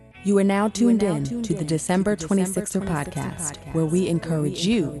You are now tuned in to the December 26er podcast, where we encourage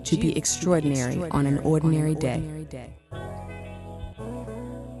you to be extraordinary on an ordinary day.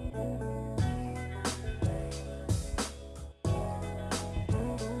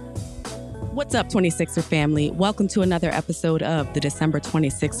 What's up, 26er family? Welcome to another episode of the December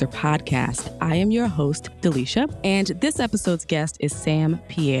 26er podcast. I am your host, Delisha, and this episode's guest is Sam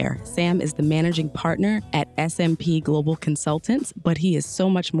Pierre. Sam is the managing partner at SMP Global Consultants, but he is so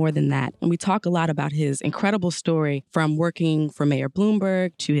much more than that. And we talk a lot about his incredible story from working for Mayor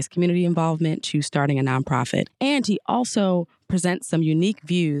Bloomberg to his community involvement to starting a nonprofit. And he also present some unique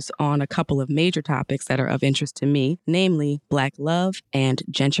views on a couple of major topics that are of interest to me, namely Black love and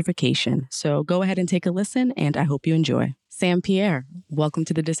gentrification. So go ahead and take a listen, and I hope you enjoy. Sam Pierre, welcome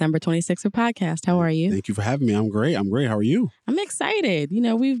to the December 26er podcast. How are you? Thank you for having me. I'm great. How are you? I'm excited. You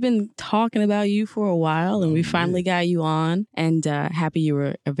know, we've been talking about you for a while, and we finally got you on, and happy you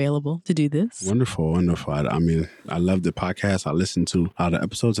were available to do this. Wonderful. I love the podcast. I listen to a lot of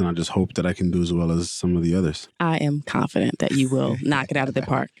episodes, and I just hope that I can do as well as some of the others. I am confident that you will knock it out of the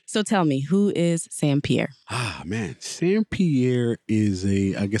park. So tell me, who is Sam Pierre? Sam Pierre is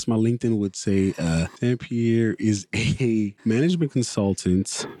I guess my LinkedIn would say, Sam Pierre is a management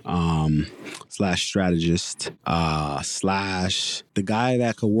consultant, slash strategist, slash the guy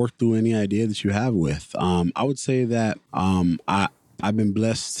that could work through any idea that you have with. I would say that I've been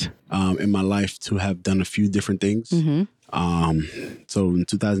blessed in my life to have done a few different things. Mm-hmm. So in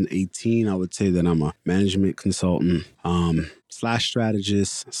 2018, I would say that I'm a management consultant, slash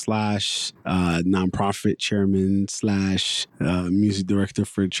strategist, slash nonprofit chairman, slash music director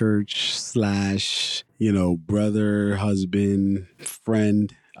for a church, slash, brother, husband,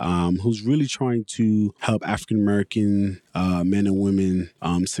 friend, who's really trying to help African-American men and women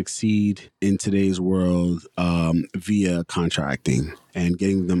succeed in today's world via contracting and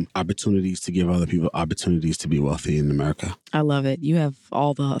getting them opportunities to give other people opportunities to be wealthy in America. I love it. You have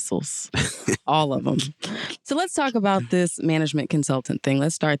all the hustles, all of them. So let's talk about this management consultant thing.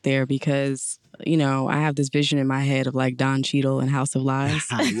 Let's start there because, I have this vision in my head of like Don Cheadle and House of Lies.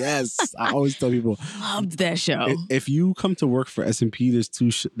 Yes. I always tell people. Loved that show. If you come to work for SMP, there's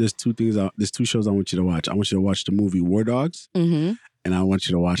two shows I want you to watch. I want you to watch the movie War Dogs. Mm-hmm. And I want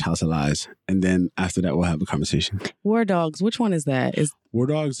you to watch House of Lies. And then after that, we'll have a conversation. War Dogs, which one is that? War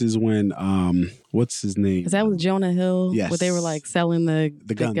Dogs is when, what's his name? Is that with Jonah Hill? Yes. Where they were like selling the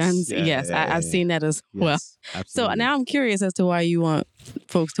guns? Yeah, yes, I've seen that as well. Absolutely. So now I'm curious as to why you want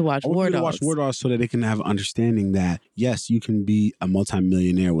folks to watch War Dogs. To watch War Dogs so that they can have an understanding that, yes, you can be a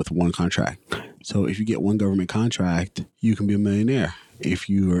multimillionaire with one contract. So if you get one government contract, you can be a millionaire if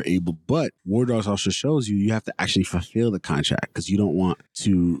you are able. But War Dogs also shows you have to actually fulfill the contract because you don't want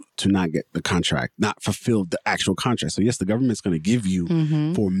to not get the contract, not fulfill the actual contract. So yes, the government's going to give you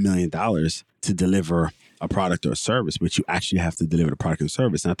 $4 million to deliver a product or a service, but you actually have to deliver the product or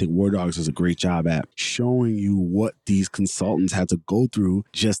service. And I think War Dogs does a great job at showing you what these consultants had to go through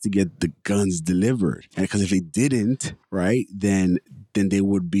just to get the guns delivered. And because if they didn't, right, then they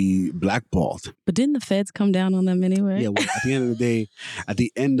would be blackballed. But didn't the feds come down on them anyway? Yeah, well, at the end of the day, at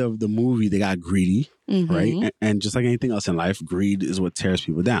the end of the movie, they got greedy, right? And just like anything else in life, greed is what tears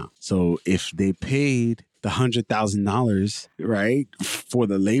people down. So if they paid the $100,000, right, for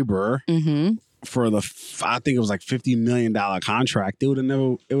the laborer, for I think it was like $50 million contract, it would have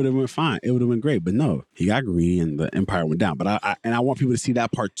been fine. It would have been great. But no, he got greedy and the empire went down. But I want people to see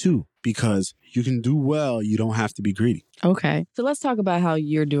that part too, because you can do well. You don't have to be greedy. Okay. So let's talk about how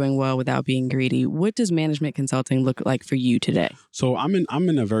you're doing well without being greedy. What does management consulting look like for you today? So I'm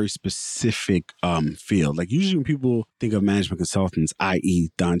in a very specific field. Like usually when people think of management consultants, i.e.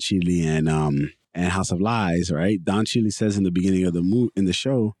 Don Cheadle and House of Lies, right? Don Cheadle says in the beginning of the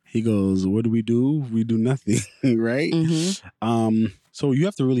show, he goes, "What do? We do nothing," right? So you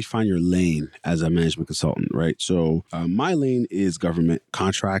have to really find your lane as a management consultant, right? So my lane is government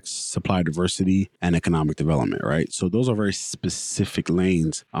contracts, supply diversity, and economic development, right? So those are very specific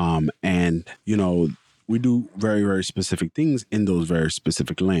lanes. And we do very, very specific things in those very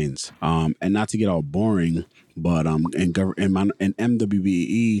specific lanes. And not to get all boring, but in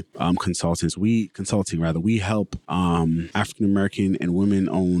MWBE we help African-American and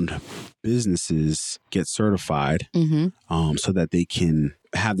women-owned businesses get certified so that they can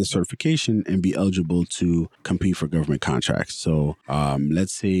have the certification and be eligible to compete for government contracts. So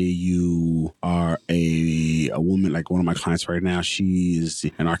let's say you are a woman, like one of my clients right now, she's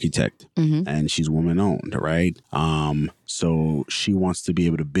an architect and she's woman owned, right? So she wants to be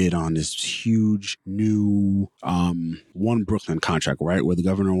able to bid on this huge new One Brooklyn contract, right? Where the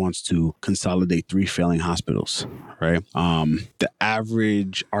governor wants to consolidate 3 failing hospitals, right? The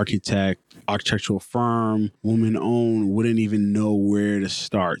average architectural firm, woman owned, wouldn't even know where to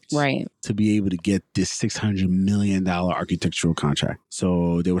start, right, to be able to get this $600 million architectural contract.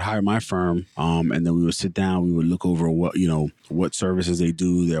 So they would hire my firm, and then we would sit down, we would look over what services they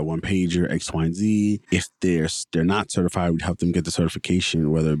do, their one pager, X, Y, and Z. If they're not certified, we'd help them get the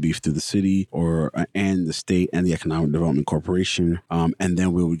certification, whether it be through the city or and the state and the Economic Development Corporation. And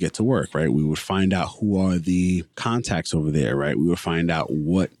then we would get to work, right? We would find out who are the contacts over there, right? We would find out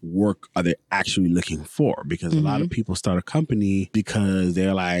what work are they actually looking for, because a lot of people start a company because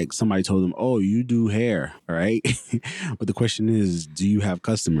they're like, somebody told them, oh, you do hair, right? But the question is, do you have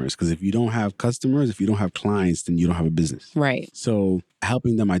customers? Because if you don't have customers, if you don't have clients, then you don't have a business. Right. So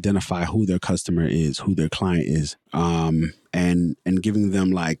helping them identify who their customer is, who their client is, and giving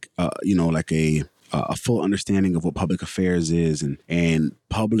them like a full understanding of what public affairs is and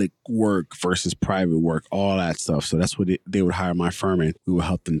public work versus private work, all that stuff. So that's what they would hire my firm, and we would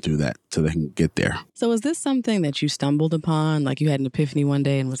help them through that so they can get there. So is this something that you stumbled upon? Like you had an epiphany one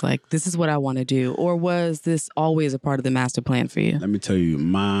day and was like, this is what I want to do? Or was this always a part of the master plan for you? Let me tell you,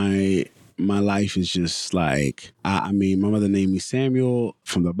 my life is just like, I mean, my mother named me Samuel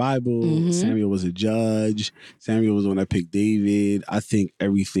from the Bible. Samuel was a judge. Samuel was the one that picked David. I think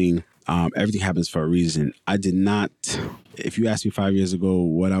everything happens for a reason. I did not, if you asked me 5 years ago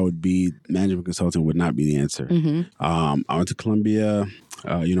what I would be, management consultant would not be the answer. I went to Columbia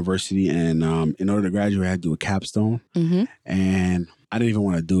University, and in order to graduate, I had to do a capstone. And I didn't even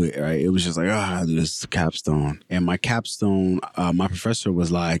want to do it, right? It was just like, I'll do this capstone. And my capstone, my professor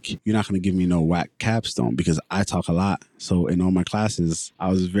was like, you're not going to give me no whack capstone, because I talk a lot. So in all my classes, I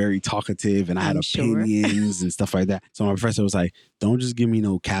was very talkative and I had opinions and stuff like that. So my professor was like, don't just give me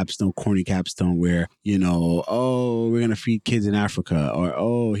no capstone, corny capstone where, oh, we're going to feed kids in Africa.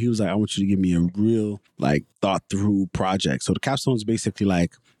 Or, he was like, I want you to give me a real, like, thought through project. So the capstone is basically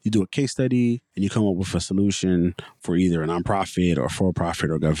like, you do a case study and you come up with a solution for either a nonprofit or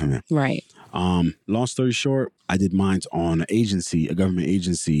for-profit or government. Right. Long story short, I did mine on a government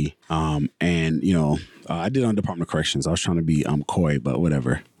agency. I did it on Department of Corrections. I was trying to be coy, but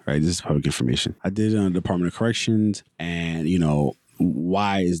whatever. Right. This is public information. I did it on the Department of Corrections. And,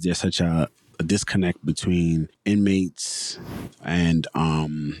 why is there such a disconnect between inmates and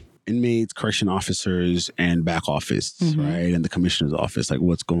correction officers and back office, right? And the commissioner's office, like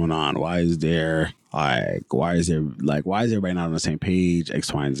what's going on? Why is everybody not on the same page?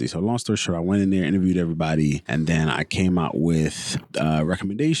 X, Y, and Z. So long story short, I went in there, interviewed everybody, and then I came out with a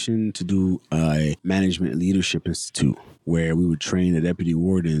recommendation to do a management and leadership institute where we would train the deputy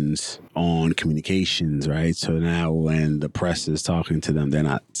wardens on communications, right? So now when the press is talking to them, they're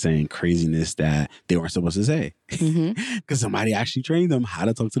not saying craziness that they weren't supposed to say, because somebody actually trained them how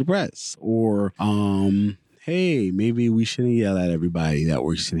to talk to the press. Or, hey, maybe we shouldn't yell at everybody that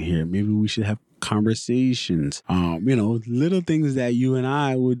works in here. Maybe we should have conversations. Little things that you and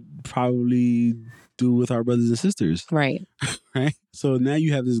I would probably do with our brothers and sisters. Right. Right. So now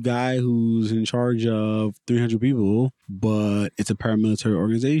you have this guy who's in charge of 300 people, but it's a paramilitary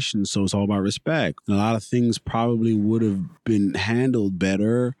organization. So it's all about respect. And a lot of things probably would have been handled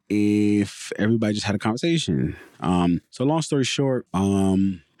better if everybody just had a conversation. So long story short,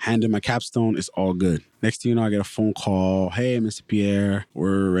 handed my capstone, it's all good. Next thing you know, I get a phone call. Hey, Mr. Pierre,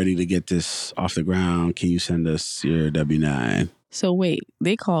 we're ready to get this off the ground. Can you send us your W-9? So wait,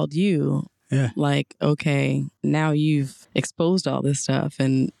 they called you. Yeah. Like, okay, now you've exposed all this stuff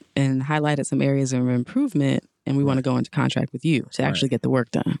and highlighted some areas of improvement, and we want to go into contract with you to actually get the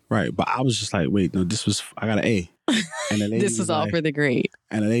work done. Right. But I was just like, wait, no, I got an A. And the lady this is all for the grade.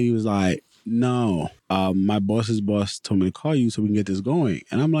 And the lady was like, no, my boss's boss told me to call you so we can get this going.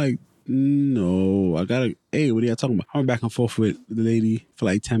 And I'm like, no, I got hey, what are y'all talking about? I went back and forth with the lady for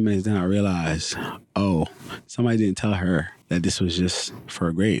like 10 minutes. Then I realized, somebody didn't tell her that this was just for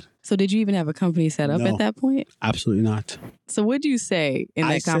a grade. So did you even have a company set up at that point? Absolutely not. So what did you say in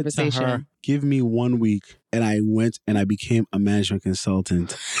that conversation? I said to her, give me 1 week. And I went and I became a management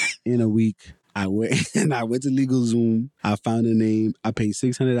consultant in a week. I went to LegalZoom. I found a name. I paid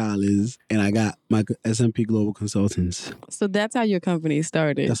 $600 and I got my S&P Global Consultants. So that's how your company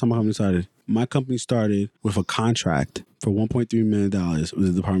started. That's how my company started. My company started with a contract for $1.3 million with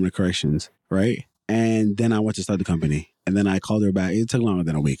the Department of Corrections, right? And then I went to start the company. And then I called her back. It took longer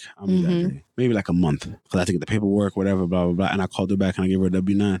than a week. I'm exaggerating. Maybe like a month. Because I had to get the paperwork, whatever, blah, blah, blah. And I called her back and I gave her a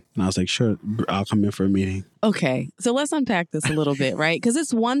W-9. And I was like, sure, I'll come in for a meeting. Okay. So let's unpack this a little bit, right? Because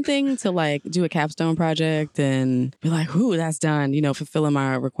it's one thing to like do a capstone project and be like, ooh, that's done, you know, fulfilling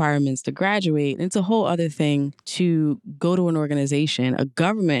my requirements to graduate. And it's a whole other thing to go to an organization, a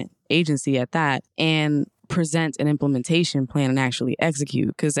government agency at that, and present an implementation plan and actually execute.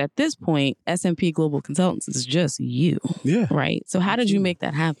 Because at this point, SMP Global Consultants is just you. Yeah. Right. So how did you make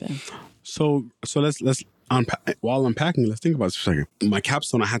that happen? So let's unpack. While unpacking, let's think about this for a second. My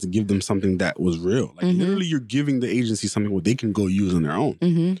capstone, I had to give them something that was real. Like literally, you're giving the agency something what they can go use on their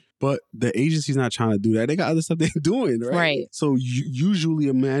own. But the agency's not trying to do that. They got other stuff they're doing, right? Right. So usually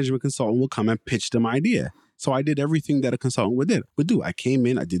a management consultant will come and pitch them idea. So I did everything that a consultant would do. I came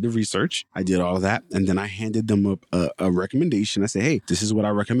in, I did the research, I did all that, and then I handed them a recommendation. I said, hey, this is what I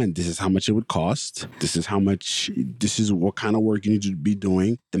recommend. This is how much it would cost. This is what kind of work you need to be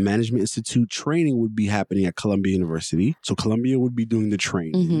doing. The Management Institute training would be happening at Columbia University. So Columbia would be doing the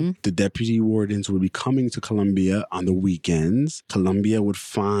training. The deputy wardens would be coming to Columbia on the weekends. Columbia would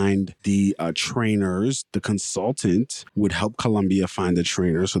find the trainers. The consultant would help Columbia find the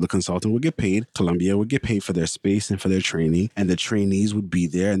trainers. So the consultant would get paid. Columbia would get paid for their space and for their training, and the trainees would be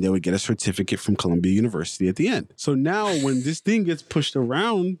there and they would get a certificate from Columbia University at the end. So now when this thing gets pushed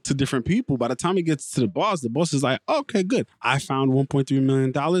around to different people, by the time it gets to the boss is like, okay, good. I found $1.3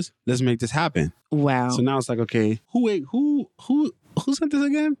 million. Let's make this happen. Wow. So now it's like, okay, who sent this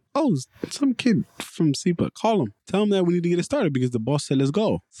again? Oh, some kid from SEPA. Call him. Tell him that we need to get it started because the boss said, let's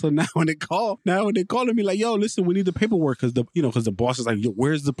go. So now when they call and be like, yo, listen, we need the paperwork because the boss is like, yo,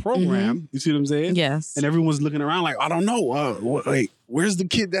 where's the program? You see what I'm saying? Yes. And everyone's looking around like, I don't know. Wait, where's the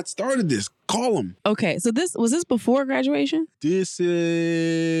kid that started this? Call him. Okay. So was this before graduation? This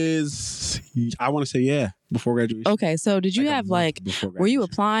is, I want to say, yeah, before graduation. Okay. So did you have were you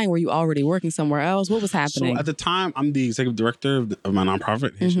applying? Were you already working somewhere else? What was happening? So at the time, I'm the executive director of my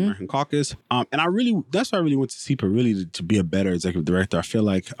nonprofit, Haitian American Caucus. And that's why I really went to SEPA, really to be a better executive director. I feel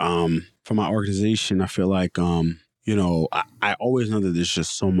like for my organization, I feel like, I always know that there's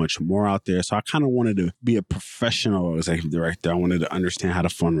just so much more out there. So I kind of wanted to be a professional executive director. I wanted to understand how to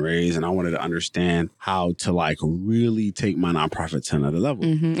fundraise, and I wanted to understand how to really take my nonprofit to another level.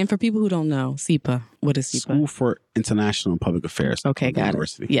 And for people who don't know, SEPA, what is SEPA? School for International and Public Affairs. Okay, got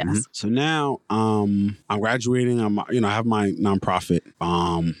University. it. Yes. So now I'm graduating. I have my nonprofit.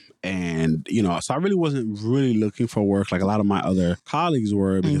 And, so I really wasn't really looking for work like a lot of my other colleagues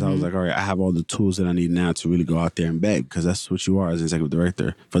were, because I was like, all right, I have all the tools that I need now to really go out there and beg, because that's what you are as an executive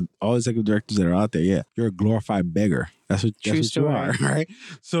director. For all executive directors that are out there, yeah, you're a glorified beggar. That's what you are, right?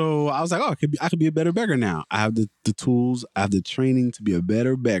 So I was like, oh, I could be a better beggar now. I have the tools, I have the training to be a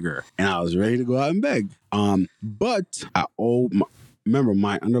better beggar, and I was ready to go out and beg. But remember,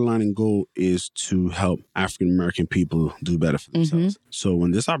 my underlying goal is to help African-American people do better for themselves. So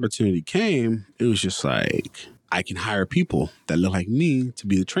when this opportunity came, it was just like, I can hire people that look like me to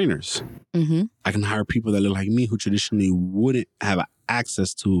be the trainers. I can hire people that look like me who traditionally wouldn't have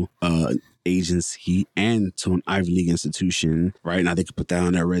access to an agency and to an Ivy League institution. Right now, they can put that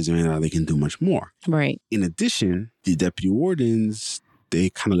on their resume, and now they can do much more. Right. In addition, the deputy wardens,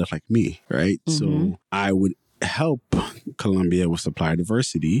 they kind of look like me, right? So I would help Columbia with supplier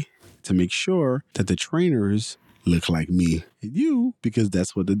diversity to make sure that the trainers look like me and you, because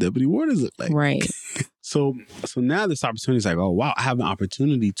that's what the deputy wardens look like. Right. So now this opportunity is like, oh, wow, I have an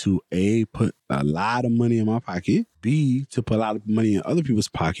opportunity to A, put a lot of money in my pocket, B, to put a lot of money in other people's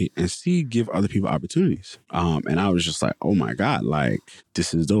pocket, and C, give other people opportunities. And I was just like, oh my God,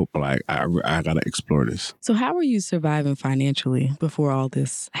 this is dope. I got to explore this. So how were you surviving financially before all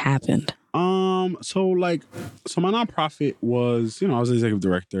this happened? So my nonprofit was, I was the executive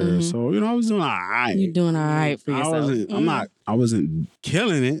director. So, I was doing all right. You're doing all right for yourself. I wasn't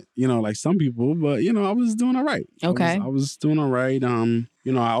killing it, like some people, but, I was doing all right. Okay. I was doing all right.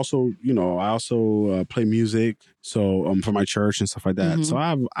 I also play music. So, for my church and stuff like that. So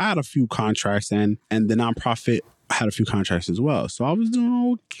I had a few contracts, and the nonprofit had a few contracts as well. So I was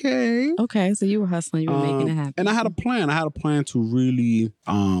doing okay. Okay. So you were hustling, you were making it happen. And I had a plan. I had a plan to really,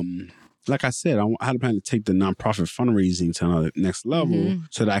 like I said, I had a plan to take the nonprofit fundraising to another next level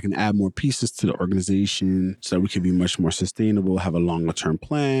so that I can add more pieces to the organization so that we can be much more sustainable, have a longer term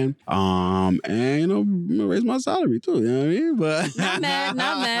plan, and, raise my salary too. You know what I mean? But not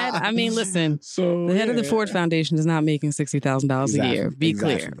mad. I mean, listen, so the head of the Ford Foundation is not making $60,000 a year. Be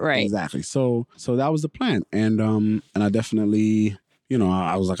clear. Right. Exactly. So that was the plan. And I definitely,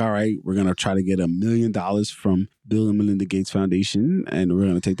 I was like, all right, we're going to try to get $1 million from Bill and Melinda Gates Foundation. And we're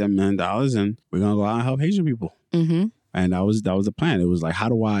going to take that $1 million and we're going to go out and help Haitian people. Mm-hmm. And that was the plan. It was like, how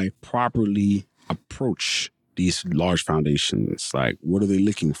do I properly approach these large foundations? Like, what are they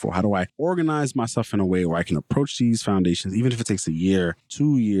looking for? How do I organize myself in a way where I can approach these foundations, even if it takes a year,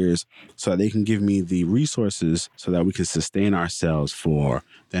 2 years, so that they can give me the resources so that we can sustain ourselves for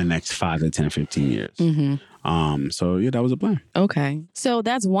the next 5 to 10, 15 years. Mm-hmm. So yeah, that was a plan. Okay. So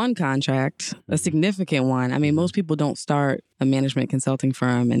that's one contract, a significant one. I mean, most people don't start a management consulting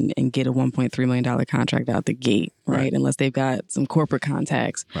firm and get a $1.3 million contract out the gate, right? Unless they've got some corporate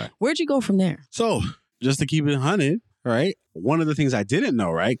contacts. Right. Where'd you go from there? So just to keep it 100, right? One of the things I didn't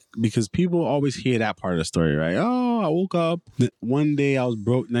know, right? Because people always hear that part of the story, right? Oh, I woke up one day, I was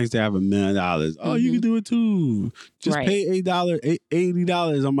broke. Next day, I have $1 million. Oh, you can do it too. Just pay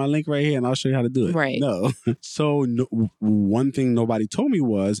 $80 on my link right here, and I'll show you how to do it. Right. No. So one thing nobody told me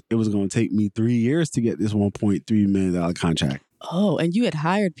was it was going to take me 3 years to get this $1.3 million contract. Oh, and you had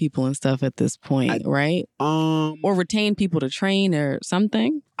hired people and stuff at this point, right? Or retained people to train or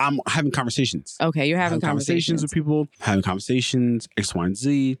something? I'm having conversations. Okay, you're having conversations with people, having conversations, X, Y, and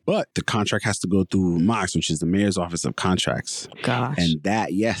Z. But the contract has to go through MOCS, which is the Mayor's Office of Contracts. Gosh. And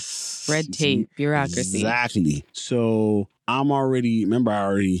that, yes. Red tape, bureaucracy. Exactly. So I got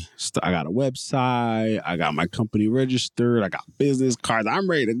a website. I got my company registered. I got business cards. I'm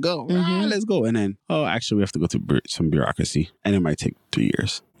ready to go. Mm-hmm. Let's go. And then, actually, we have to go through some bureaucracy. And it might take 3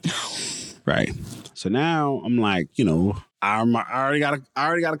 years. Right. So now I'm like, I already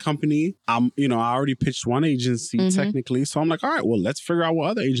got a company. I already pitched one agency technically. So I'm like, all right, well, let's figure out what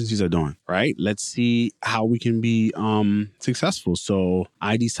other agencies are doing, right? Let's see how we can be successful. So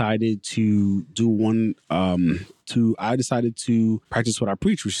I decided to do I decided to practice what I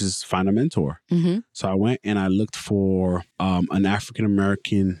preach, which is find a mentor. Mm-hmm. So I went and I looked for an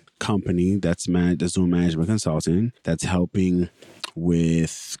African-American company that's doing management consulting, that's helping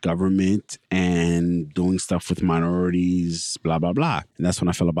with government and doing stuff with minorities, blah, blah, blah. And that's when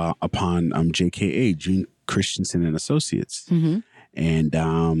I fell upon JKA, Gene Christensen and Associates. Mm-hmm. And,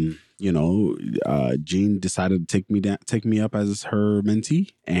 Gene decided to take me up as her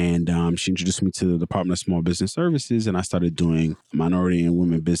mentee. And she introduced me to the Department of Small Business Services. And I started doing minority and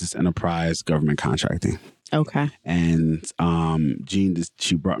women business enterprise government contracting. Okay. And Jean,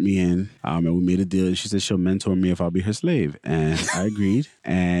 she brought me in and we made a deal. She said she'll mentor me if I'll be her slave. And I agreed.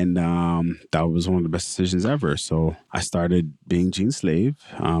 And that was one of the best decisions ever. So I started being Jean's slave.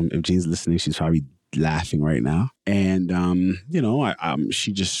 If Jean's listening, she's probably laughing right now. And,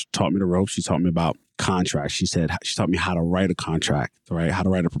 she just taught me the ropes. She taught me about contracts. She taught me how to write a contract, right? How to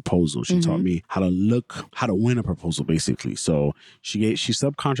write a proposal. She taught me how to win a proposal, basically. So she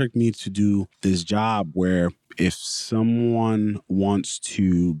subcontracted me to do this job where if someone wants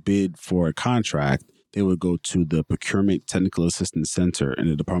to bid for a contract, they would go to the Procurement Technical Assistance Center in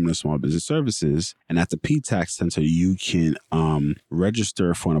the Department of Small Business Services. And at the PTAC Center, you can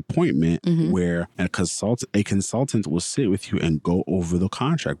register for an appointment where a consultant will sit with you and go over the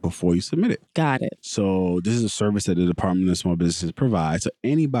contract before you submit it. Got it. So this is a service that the Department of Small Business provides. So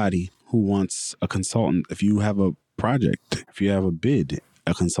anybody who wants a consultant, if you have a project, if you have a bid,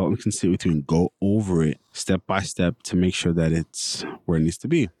 a consultant can sit with you and go over it step by step to make sure that it's where it needs to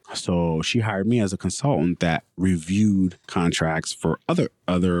be. So she hired me as a consultant that reviewed contracts for other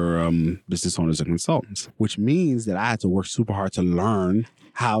business owners and consultants, which means that I had to work super hard to learn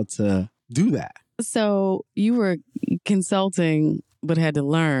how to do that. So you were consulting, but had to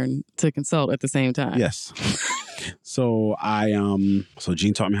learn to consult at the same time. Yes. So so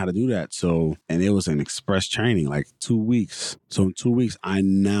Gene taught me how to do that. And it was an express training, like 2 weeks. So in 2 weeks, I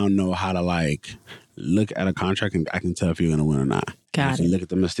now know how to look at a contract and I can tell if you're going to win or not. I can look at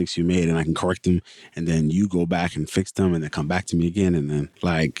the mistakes you made and I can correct them. And then you go back and fix them and then come back to me again. And then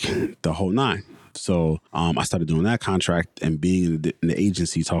the whole nine. So I started doing that contract and being in the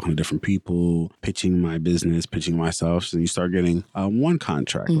agency, talking to different people, pitching my business, pitching myself. So you start getting one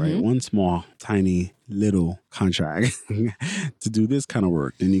contract, right? One small, tiny, little contract to do this kind of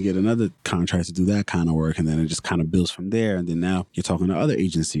work. Then you get another contract to do that kind of work. And then it just kind of builds from there. And then now you're talking to other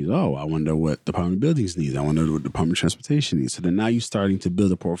agencies. Oh, I wonder what Department of Buildings needs. I wonder what Department of Transportation needs. So then now you're starting to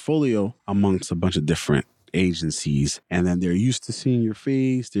build a portfolio amongst a bunch of different agencies, and then they're used to seeing your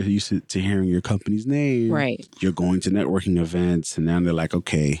face, they're used to hearing your company's name, right? You're going to networking events, and now they're like,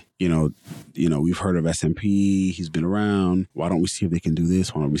 okay, we've heard of SMP, he's been around, why don't we see if they can do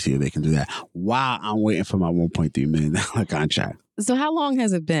this, why don't we see if they can do that, while I'm waiting for my $1.3 million contract. So how long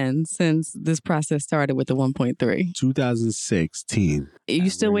has it been since this process started with the 1.3? 2016. Are you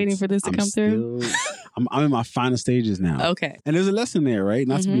still waiting for this to come through? I'm in my final stages now. Okay. And there's a lesson there, right?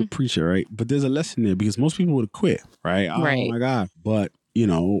 Not to be a preacher, right? But there's a lesson there because most people would have quit, right? Right. Oh my God. But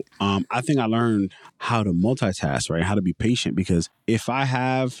I think I learned how to multitask, right? How to be patient, because if I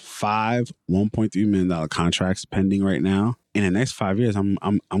have 5 $1.3 million contracts pending right now, in the next 5 years, I'm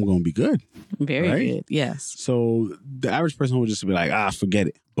going to be good. Very right? good. Yes. So the average person would just be like, forget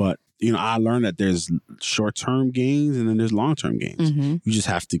it. But, I learned that there's short-term gains and then there's long-term gains. You just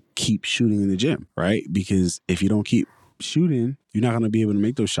have to keep shooting in the gym, right? Because if you don't keep shooting, you're not going to be able to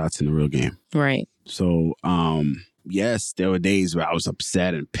make those shots in the real game. Right. So, yes, there were days where I was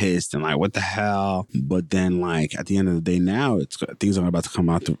upset and pissed and like, what the hell? But then, like, at the end of the day, now things are about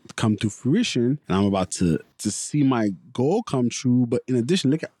to come to fruition, and I'm about to see my goal come true. But in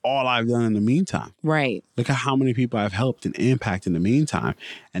addition, look at all I've done in the meantime. Right. Look at how many people I've helped and impacted in the meantime.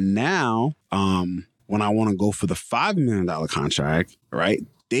 And now, when I want to go for the $5 million contract, right?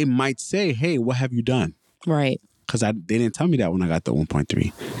 They might say, "Hey, what have you done?" Right. Because they didn't tell me that when I got the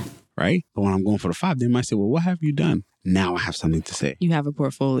 1.3. Right? But when I'm going for the 5, they might say, "Well, what have you done?" Now I have something to say. You have a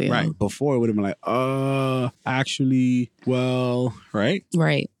portfolio. Right. Before it would have been like, actually, well, right?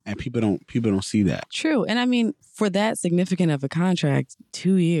 Right. And people don't see that. True. And I mean, for that significant of a contract,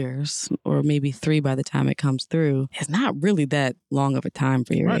 2 years or maybe 3 by the time it comes through, it's not really that long of a time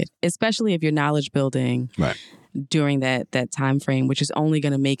period, right. Especially if you're knowledge building. Right. During that time frame, which is only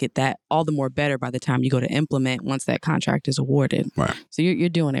going to make it that all the more better by the time you go to implement once that contract is awarded. Right. So you're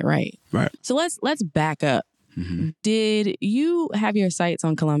doing it right. Right. So let's back up. Did you have your sights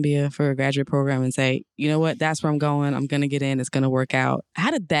on Columbia for a graduate program and say, you know what, that's where I'm going. I'm going to get in. It's going to work out.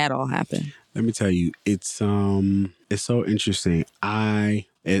 How did that all happen? Let me tell you, it's so interesting.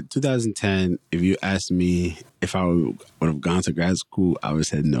 In 2010, if you asked me if I would have gone to grad school, I would have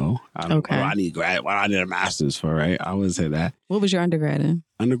said no. Okay. What do I need a master's for, right? I would say that. What was your undergrad in?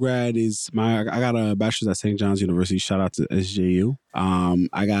 Undergrad is I got a bachelor's at St. John's University. Shout out to SJU.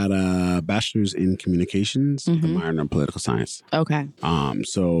 I got a bachelor's in communications with a minor in political science. Okay.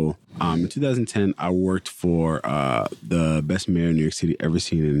 So in 2010, I worked for the best mayor New York City ever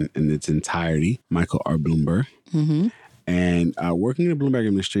seen in its entirety, Michael R. Bloomberg. And working in the Bloomberg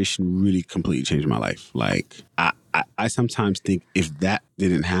administration really completely changed my life. Like, I sometimes think if that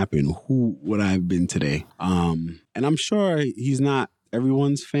didn't happen, who would I have been today? And I'm sure he's not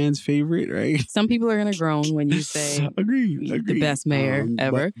everyone's fan's favorite, right? Some people are going to groan when you say Agreed. the best mayor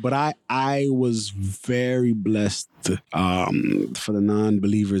ever. But I was very blessed for the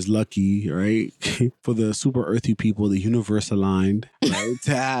non-believers, lucky, right? For the super earthy people, the universe aligned, right?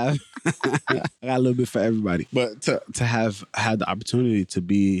 To have, I got a little bit for everybody, but to have had the opportunity to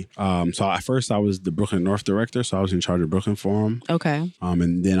be, so at first I was the Brooklyn North director, so I was in charge of Brooklyn Forum. Okay.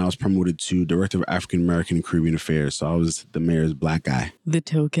 And then I was promoted to director of African American and Caribbean Affairs, so I was the mayor's black guy. The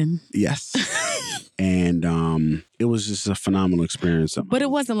token. Yes. And it was just a phenomenal experience. But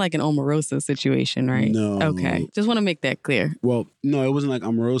it wasn't like an Omarosa situation, right? No. Okay. Just want to make that clear. Well, no, it wasn't like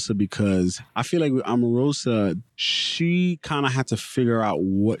Omarosa because I feel like with Omarosa, she kind of had to figure out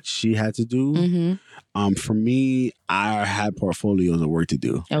what she had to do. For me, I had portfolios of work to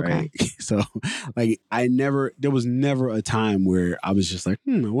do. Okay. Right? So, like, there was never a time where I was just like,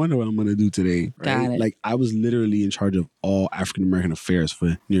 I wonder what I'm going to do today. Right? Got it. Like, I was literally in charge of all African American affairs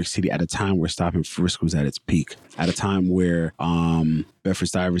for New York City at a time where Stop and Frisk was at its peak. At a time where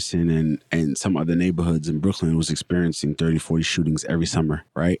Bedford-Stuyvesant and some other neighborhoods in Brooklyn was experiencing 30, 40 shootings every summer,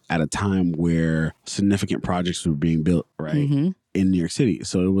 right? At a time where significant projects were being built, right? In New York City.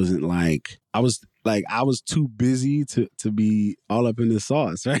 So it wasn't like I was too busy to be all up in the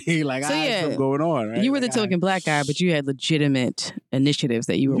sauce, right? Like, so, I had stuff going on, right? You were the token black guy, but you had legitimate initiatives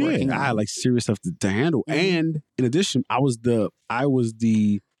that you were working on. I had like serious stuff to handle. And in addition, I was the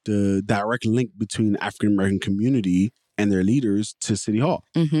direct link between the African American community and their leaders to City Hall.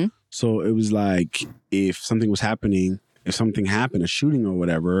 So it was like if something happened, a shooting or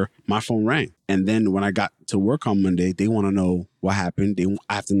whatever, my phone rang. And then when I got to work on Monday, they want to know what happened.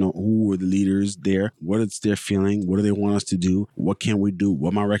 I have to know who were the leaders there, what is their feeling, what do they want us to do, what can we do,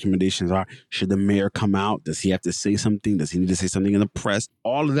 what my recommendations are. Should the mayor come out? Does he have to say something? Does he need to say something in the press?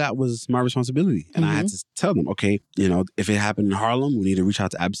 All of that was my responsibility. And I had to tell them, okay, if it happened in Harlem, we need to reach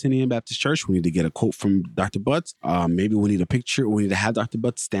out to Abyssinian Baptist Church. We need to get a quote from Dr. Butts. Maybe we need a picture. We need to have Dr.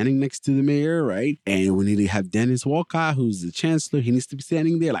 Butts standing next to the mayor, right? And we need to have Dennis Walcott, who's the chancellor. He needs to be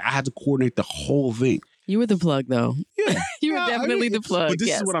standing there. Like, I had to coordinate the whole thing. You were the plug, though. Yeah. You were definitely the plug. But this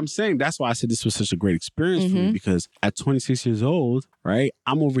is what I'm saying. That's why I said this was such a great experience for me, because at 26 years old, right,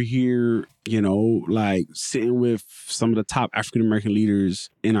 I'm over here, like sitting with some of the top African American leaders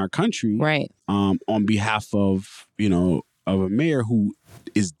in our country, right? On behalf of, of a mayor who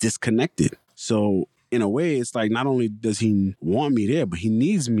is disconnected. So in a way, it's like not only does he want me there, but he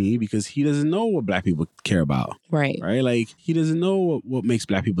needs me because he doesn't know what Black people care about. Right. Like he doesn't know what makes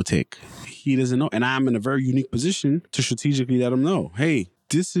Black people tick. He doesn't know. And I'm in a very unique position to strategically let him know, hey,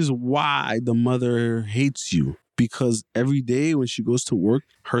 this is why the mother hates you. Because every day when she goes to work,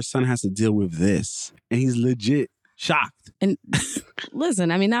 her son has to deal with this. And he's legit shocked. And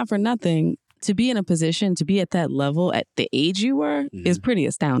listen, I mean, not for nothing, to be in a position, to be at that level at the age you were is pretty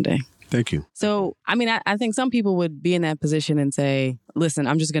astounding. Thank you. So, I mean, I think some people would be in that position and say, listen,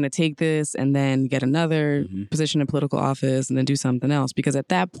 I'm just going to take this and then get another position in political office and then do something else. Because at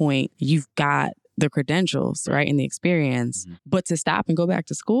that point, you've got the credentials, right, and the experience. But to stop and go back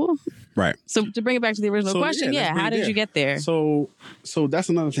to school? Right. So to bring it back to the original question, how did you get there? So that's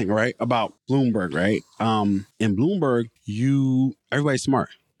another thing, right, about Bloomberg, right? In Bloomberg, everybody's smart.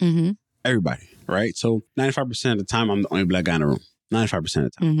 Everybody, right? So 95% of the time, I'm the only Black guy in the room. 95% of the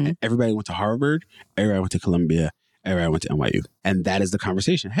time. And everybody went to Harvard. Everybody went to Columbia. Everybody went to NYU. And that is the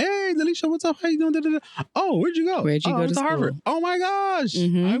conversation. Hey, Delisha, what's up? How you doing? Da, da, da. Oh, where'd you go? Where'd you go to school? Harvard. Oh my gosh.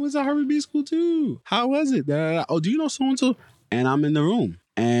 I was at Harvard B School too. How was it? Da, da, da. Oh, do you know so-and-so? And I'm in the room.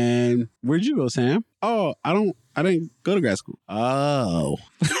 And where'd you go, Sam? Oh, I didn't go to grad school. Oh.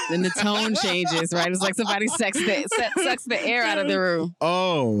 Then the tone changes, right? It's like somebody sucks the air out of the room.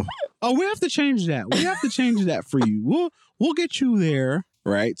 Oh, we have to change that. We have to change that for you. We'll get you there.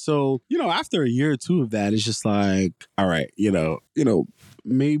 Right. So, after a year or two of that, it's just like, all right,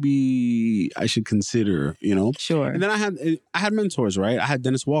 maybe I should consider, Sure. And then I had mentors, right? I had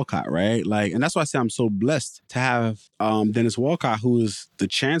Dennis Walcott, right? Like, and that's why I say I'm so blessed to have Dennis Walcott, who is the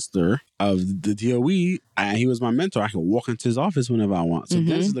chancellor of the DOE, and he was my mentor. I could walk into his office whenever I want. So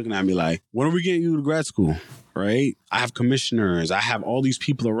Dennis is looking at me like, when are we getting you to grad school? Right? I have commissioners. I have all these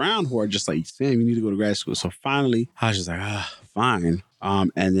people around who are just like, Sam, you need to go to grad school. So finally, I was just like, fine.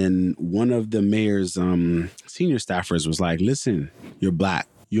 And then one of the mayor's senior staffers was like, listen, you're Black.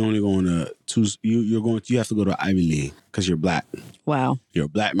 You're only going to you have to go to Ivy League because you're Black. Wow. You're a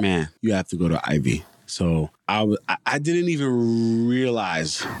Black man. You have to go to Ivy. So I didn't even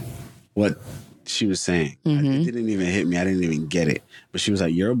realize what she was saying. It didn't even hit me. I didn't even get it. But she was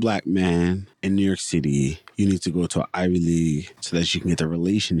like, you're a Black man in New York City. You need to go to an Ivy League so that you can get the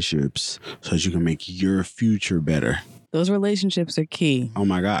relationships so that you can make your future better. Those relationships are key. Oh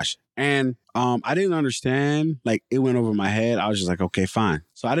my gosh. And I didn't understand. Like, it went over my head. I was just like, okay, fine.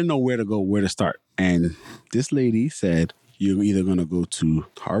 So I didn't know where to go, where to start. And this lady said, you're either going to go to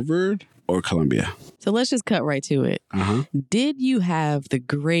Harvard or Columbia. So let's just cut right to it. Did you have the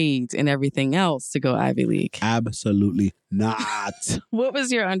grades and everything else to go Ivy League? Absolutely not. What was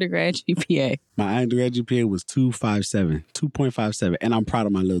your undergrad GPA? My undergrad GPA was 2.57. And I'm proud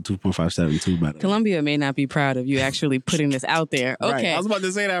of my little 2.57 too, by the way. Columbia may not be proud of you actually putting this out there. Okay. Right. I was about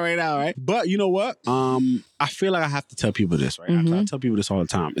to say that right now, right? But you know what? I feel like I have to tell people this, right? I tell people this all the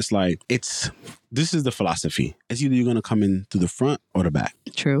time. It's like, this is the philosophy. It's either you're going to come in through the front or the back.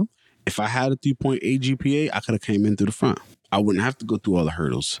 True. If I had a 3.8 GPA, I could have came in through the front. I wouldn't have to go through all the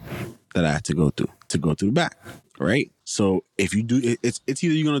hurdles that I had to go through the back, right? So if you do, it's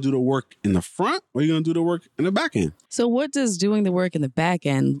either you're going to do the work in the front or you're going to do the work in the back end. So what does doing the work in the back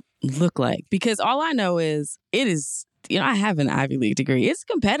end look like? Because all I know is it is, I have an Ivy League degree. It's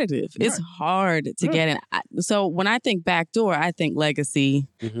competitive. Right. It's hard to get in. So when I think backdoor, I think legacy.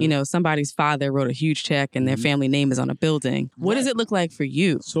 Somebody's father wrote a huge check and their family name is on a building. What does it look like for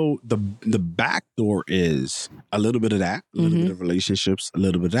you? So the back door is a little bit of that, a little bit of relationships, a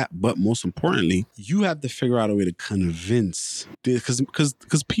little bit of that. But most importantly, you have to figure out a way to convince,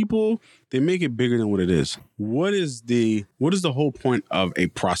 because people, they make it bigger than what it is. What is the whole point of a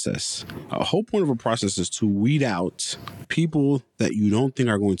process? A whole point of a process is to weed out people that you don't think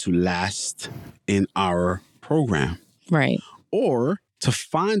are going to last in our program. Right. Or to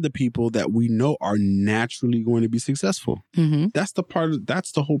find the people that we know are naturally going to be successful. That's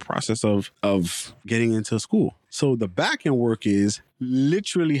the whole process of getting into school. So the back end work is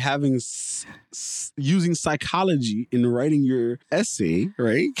literally using psychology in writing your essay,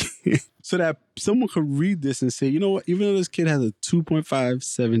 right? So that someone could read this and say, you know what, even though this kid has a 2.57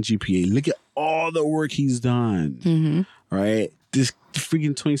 GPA, look at all the work he's done, right? This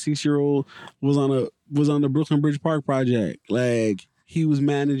freaking 26-year-old was on the Brooklyn Bridge Park project. Like, he was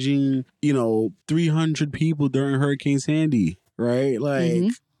managing, 300 people during Hurricane Sandy, right? Like,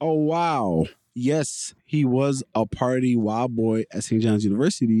 oh, wow. Yes, he was a party wild boy at St. John's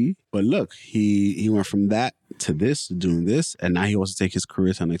University, but look, he went from that to this, doing this, and now he wants to take his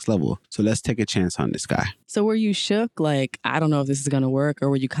career to the next level. So let's take a chance on this guy. So were you shook? Like, I don't know if this is going to work, or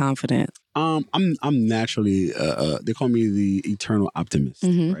were you confident? I'm naturally they call me the eternal optimist,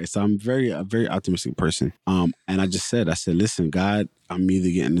 right? So I'm a very optimistic person. And I said, listen, God, I'm either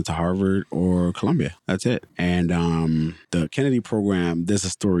getting into Harvard or Columbia. That's it. And the Kennedy program, there's a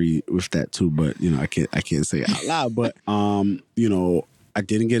story with that too, but I can't say it out loud. But I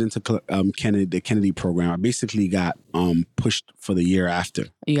didn't get into the Kennedy program. I basically got pushed for the year after.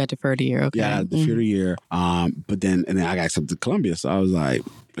 You got deferred a year, okay? Yeah, I deferred a year. But then I got accepted to Columbia. So I was like,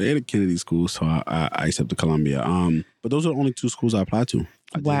 they had a Kennedy school, so I accepted Columbia. But those are the only two schools I applied to.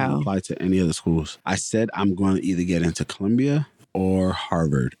 I didn't apply to any other schools. I said I'm going to either get into Columbia or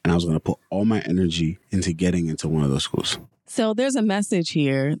Harvard, and I was going to put all my energy into getting into one of those schools. So there's a message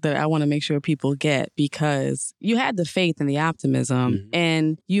here that I want to make sure people get, because you had the faith and the optimism,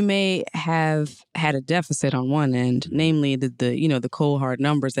 and you may have had a deficit on one end, namely the cold hard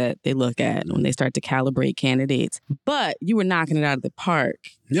numbers that they look at when they start to calibrate candidates. But you were knocking it out of the park.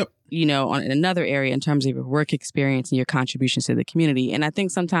 Yep. In another area in terms of your work experience and your contributions to the community. And I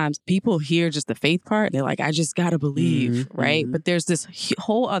think sometimes people hear just the faith part. They're like, I just got to believe, right? But there's this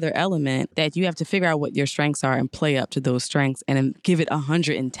whole other element that you have to figure out what your strengths are and play up to those strengths and give it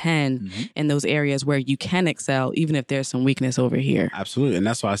 110 in those areas where you can excel, even if there's some weakness over here. Absolutely. And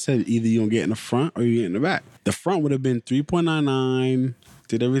that's why I said either you're going to get in the front or you get in the back. The front would have been 3.99,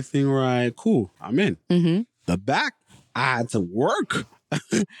 did everything right. Cool. I'm in. The back, I had to work.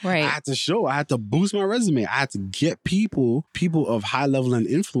 Right. I had to show. I had to boost my resume. I had to get people of high level and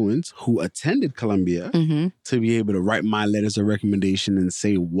influence who attended Columbia to be able to write my letters of recommendation and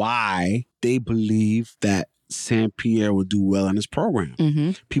say why they believe that Sam Pierre would do well in his program.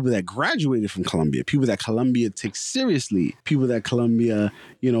 People that graduated from Columbia, people that Columbia takes seriously, people that Columbia,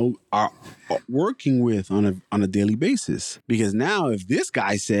 are working with on a daily basis. Because now if this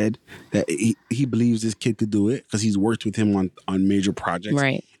guy said that he believes this kid could do it because he's worked with him on major projects,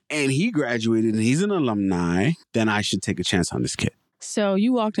 right, and he graduated and he's an alumni, then I should take a chance on this kid. So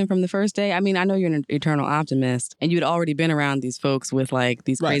you walked in from the first day. I mean, I know you're an eternal optimist, and you'd already been around these folks with like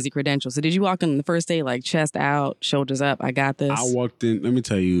these crazy credentials. So did you walk in on the first day like chest out, shoulders up, I got this? I walked in, let me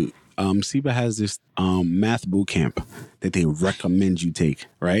tell you, SIBA has this math boot camp that they recommend you take,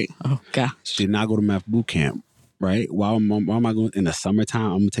 right? Oh, gosh. Did not go to math boot camp. Right? Why am I going in the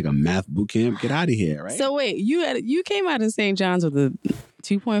summertime? I'm gonna take a math boot camp. Get out of here, right? So wait, you came out of St. John's with a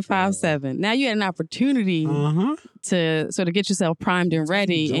 2.57. Now you had an opportunity to sort of get yourself primed and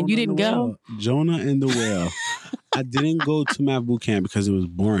ready, Jonah and you didn't go. Jonah and the whale. I didn't go to math boot camp because it was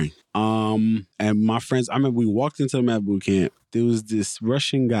boring. And my friends, I remember we walked into the math boot camp. There was this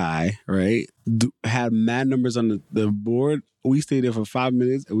Russian guy, right? Had mad numbers on the board. We stayed there for 5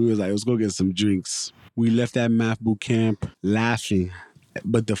 minutes, and we was like, let's go get some drinks. We left that math boot camp laughing.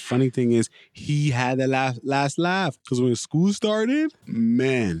 But the funny thing is, he had the last laugh. Because when school started,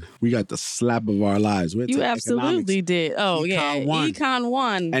 man, we got the slap of our lives. You absolutely did. Oh, Econ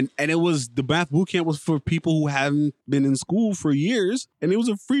 1. And it was, the math boot camp was for people who haven't been in school for years. And it was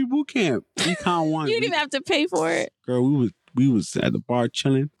a free boot camp. Econ 1. You didn't even have to pay for it. Girl, we was at the bar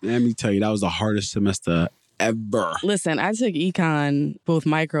chilling. Let me tell you, that was the hardest semester ever. Listen, I took econ, both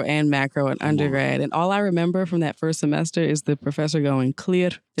micro and macro in undergrad, and all I remember from that first semester is the professor going,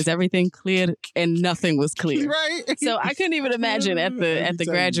 clear, is everything clear? And nothing was clear. Right. So I couldn't even imagine at the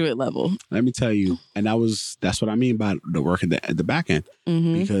graduate level. Let me tell you, and that's what I mean by the work at the back end.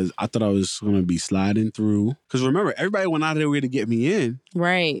 Because I thought I was going to be sliding through. Because remember, everybody went out of their way to get me in.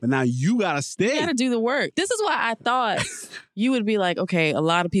 Right. But now you got to stay. You got to do the work. This is why I thought you would be like, okay, a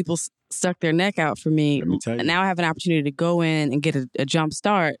lot of people stuck their neck out for me. And now I have an opportunity to go in and get a jump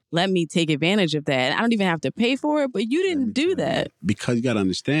start. Let me take advantage of that. I don't even have to pay for it, but you didn't do that. Because you got to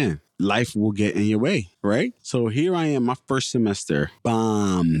understand, life will get in your way, right? So here I am, my first semester,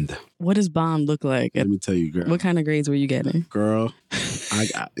 bombed. What does bomb look like? Let me tell you, girl. What kind of grades were you getting? Girl,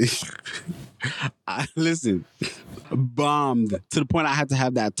 I listen, bombed to the point I had to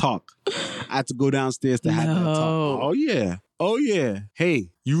have that talk. I had to go downstairs to have that talk. Oh, yeah. Hey,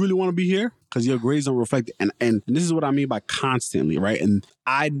 you really want to be here? Because your grades don't reflect it. And this is what I mean by constantly, right? And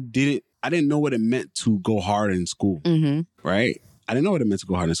I didn't know what it meant to go hard in school, right? I didn't know what it meant to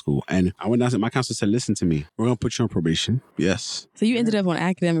go hard in school. And I went down, my counselor said, listen to me. We're going to put you on probation. Yes. So you ended up on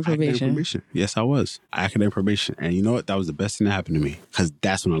academic probation? Academic probation. Yes, I was. Academic probation. And you know what? That was the best thing that happened to me. Because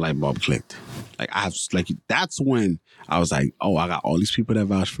that's when the light bulb clicked. That's when I was like, oh, I got all these people that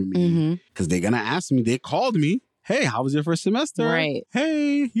vouch for me. Because they're going to ask me. They called me. Hey, how was your first semester? Right.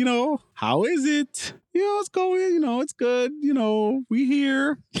 Hey, how is it? it's going, it's good, we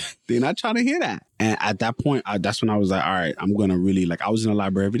here. They're not trying to hear that. And at that point, that's when I was like, all right, I'm going to really, I was in the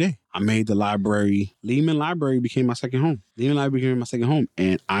library every day. I made the library, Lehman Library became my second home.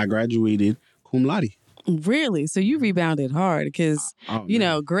 And I graduated cum laude. Really? So you rebounded hard because,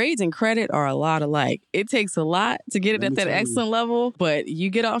 grades and credit are a lot alike. It takes a lot to get it at that excellent level, but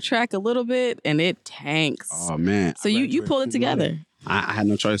you get off track a little bit and it tanks. Oh, man. So you pulled it together. I had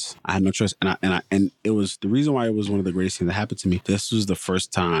no choice. And it was the reason why it was one of the greatest things that happened to me. This was the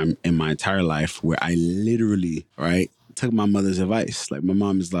first time in my entire life where I literally, took my mother's advice. Like, my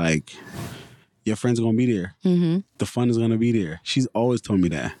mom is like, your friends are going to be there. Mm-hmm. The fun is going to be there. She's always told me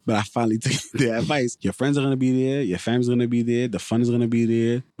that. But I finally took the advice. Your friends are going to be there. Your family's going to be there. The fun is going to be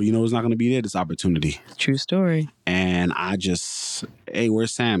there. But you know what's not going to be there? This opportunity. True story. And I just, hey,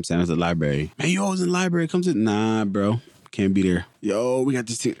 where's Sam? Sam's at the library. Man, you always in the library. Come to, nah, bro. Can't be there. Yo, we got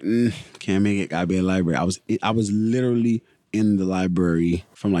this thing. Can't make it. Gotta be in the library. I was literally in the library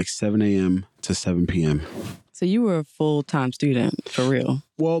from 7 a.m. to 7 p.m. So you were a full-time student, for real?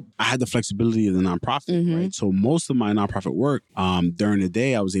 Well, I had the flexibility of the nonprofit, right? So most of my nonprofit work during the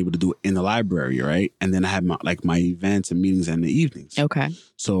day, I was able to do it in the library, right? And then I had my events and meetings in the evenings. Okay.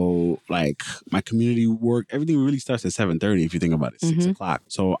 So my community work, everything really starts at 7:30 if you think about it, 6 o'clock.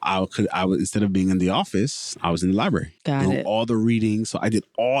 So I would instead of being in the office, I was in the library. Got it. All the readings. So I did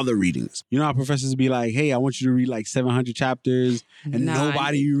all the readings. You know how professors be like, hey, I want you to read 700 chapters and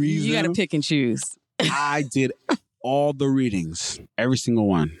nobody reads them? You got to pick and choose. I did all the readings, every single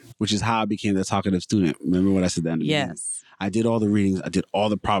one, which is how I became the talkative student. Remember what I said then? Yes. I did all the readings. I did all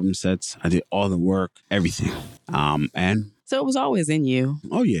the problem sets. I did all the work, everything. And so it was always in you.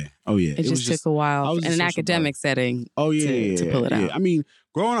 Oh, yeah. It just took a while in an academic setting to pull it out. I mean,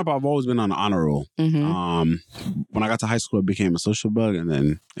 growing up, I've always been on the honor roll. When I got to high school, it became a social bug, and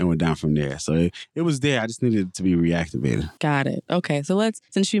then it went down from there. So it was there. I just needed it to be reactivated. Got it. Okay. So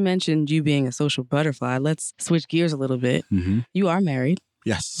since you mentioned you being a social butterfly, let's switch gears a little bit. You are married.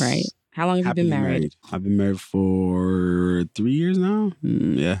 Yes. Right? How long have you been married? I've been married for 3 years now.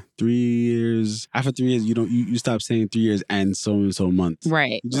 3 years. After 3 years, you stop saying 3 years and so months.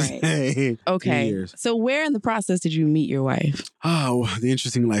 Right. You just say okay. 3 years. So where in the process did you meet your wife? Oh, the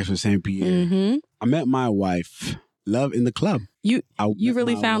interesting life of St. Pierre. I met my wife. Love in the club. You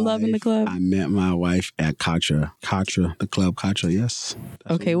really found love in the club? I met my wife at Katra, the club Katra, yes.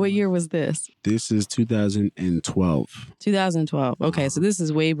 Okay, what year was this? This is 2012. 2012. Okay, so this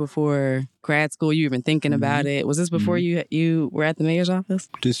is way before grad school. You were even thinking about it. Was this before you were at the mayor's office?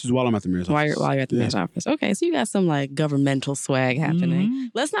 This is while I'm at the mayor's office. While you're at the mayor's office. Okay, so you got some governmental swag happening.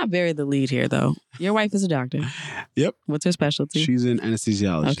 Let's not bury the lead here, though. Your wife is a doctor. Yep. What's her specialty? She's an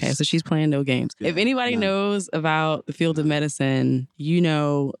anesthesiologist. Okay, so she's playing no games. Yeah, if anybody knows about the field of medicine, you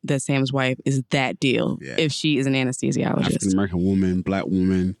know that Sam's wife is that deal if she is an anesthesiologist. African-American woman, black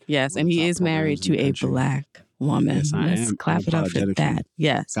woman. Yes, and he is married to a black woman. Yes, I am. Let's clap it up for that.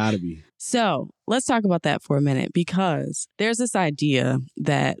 Yes. Gotta be. So let's talk about that for a minute, because there's this idea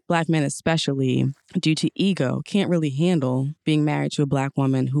that black men, especially due to ego, can't really handle being married to a black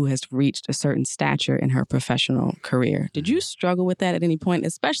woman who has reached a certain stature in her professional career. Did you struggle with that at any point,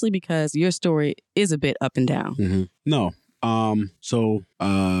 especially because your story is a bit up and down? No.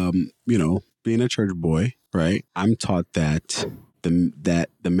 Being a church boy, right? I'm taught that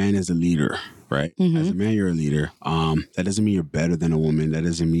the man is a leader, right? As a man, you're a leader. That doesn't mean you're better than a woman. That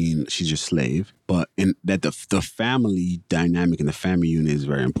doesn't mean she's your slave. But that the family dynamic and the family unit is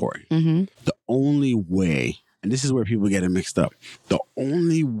very important. The only way, and this is where people get it mixed up, the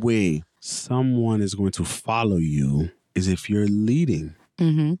only way someone is going to follow you is if you're leading.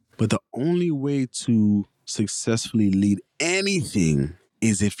 But the only way to successfully lead anything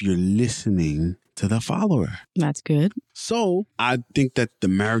is if you're listening to the follower. That's good. So I think that the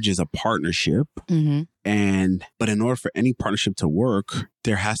marriage is a partnership. But in order for any partnership to work,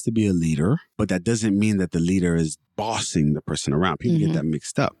 there has to be a leader. But that doesn't mean that the leader is bossing the person around. People get that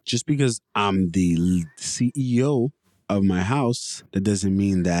mixed up. Just because I'm the CEO of my house, that doesn't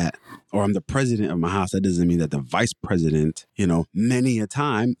mean that, or I'm the president of my house, that doesn't mean that the vice president, many a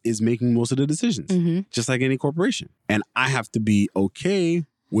time is making most of the decisions, just like any corporation. And I have to be okay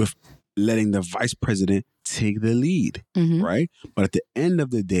with letting the vice president take the lead, right? But at the end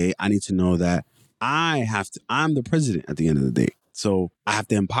of the day, I need to know that I'm the president at the end of the day. So I have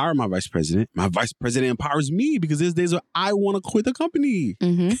to empower my vice president. My vice president empowers me, because there's days where I want to quit the company.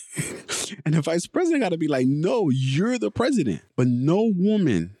 And the vice president got to be like, no, you're the president. But no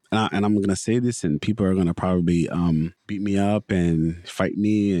woman, and I'm going to say this, and people are going to probably beat me up and fight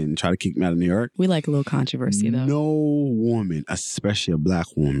me and try to kick me out of New York. We like a little controversy, though. No woman, especially a black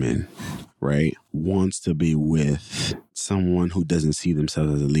woman, right, wants to be with someone who doesn't see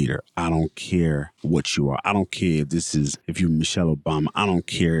themselves as a leader. I don't care what you are. I don't care if you're Michelle Obama. I don't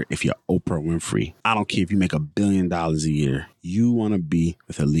care if you're Oprah Winfrey. I don't care if you make $1 billion a year. You want to be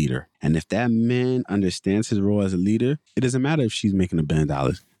with a leader. And if that man understands his role as a leader, it doesn't matter if she's making $1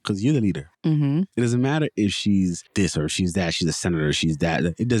 billion. Because you're the leader. Mm-hmm. It doesn't matter if she's this or she's that, she's a senator, she's that.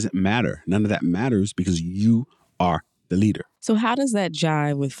 It doesn't matter. None of that matters because you are the leader. So how does that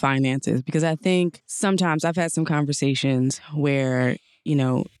jive with finances? Because I think sometimes I've had some conversations where,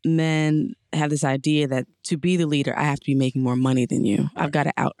 men have this idea that to be the leader, I have to be making more money than you. Right. I've got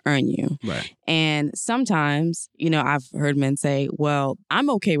to out-earn you. Right. And sometimes, I've heard men say, well,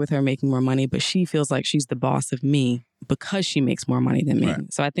 I'm okay with her making more money, but she feels like she's the boss of me because she makes more money than me.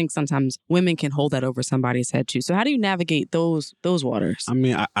 Right. So I think sometimes women can hold that over somebody's head too. So how do you navigate those waters? I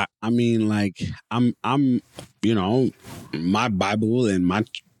mean, I'm my Bible and my,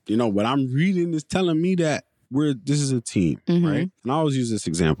 what I'm reading is telling me that this is a team, mm-hmm. right? And I always use this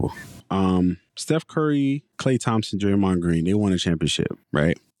example. Steph Curry, Klay Thompson, Draymond Green, they won a championship,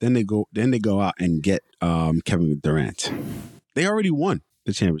 right? Then they go out and get Kevin Durant. They already won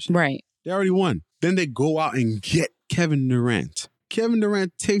the championship. Right. They already won. Then they go out and get Kevin Durant. Kevin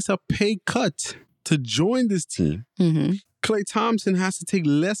Durant takes a pay cut to join this team. Mm-hmm. Klay Thompson has to take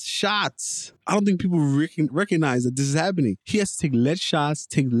less shots. I don't think people recognize that this is happening. He has to take less shots,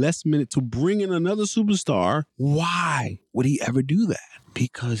 take less minutes to bring in another superstar. Why would he ever do that?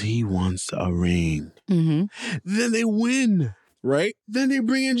 Because he wants a ring. Mm-hmm. Then they win, right? Then they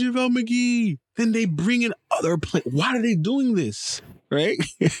bring in JaVale McGee. Then they bring in other players. Why are they doing this, right?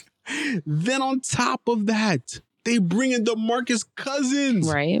 Then on top of that, they bring in DeMarcus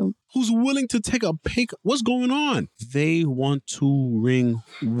Cousins. Right. Who's willing to take a pay cut. What's going on? They want to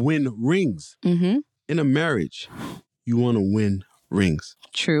win rings. Mm-hmm. In a marriage, you want to win rings.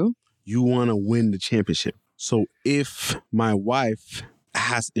 True. You want to win the championship. So if my wife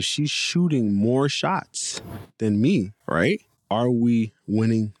if she's shooting more shots than me, right? Are we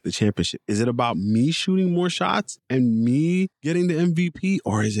winning the championship? Is it about me shooting more shots and me getting the MVP?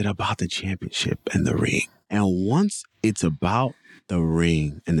 Or is it about the championship and the ring? And once it's about the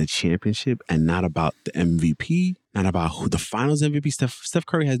ring and the championship and not about the MVP, not about who the finals MVP, Steph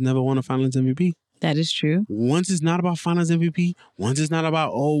Curry has never won a finals MVP. That is true. Once it's not about finals MVP, once it's not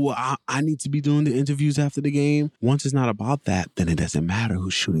about, I need to be doing the interviews after the game. Once it's not about that, then it doesn't matter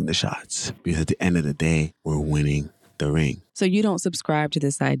who's shooting the shots. Because at the end of the day, we're winning the ring. So you don't subscribe to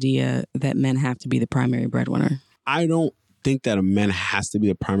this idea that men have to be the primary breadwinner? I don't think that a man has to be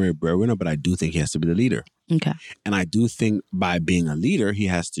the primary breadwinner, but I do think he has to be the leader. Okay. And I do think by being a leader, he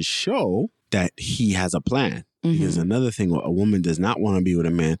has to show that he has a plan. Mm-hmm. Because another thing, a woman does not want to be with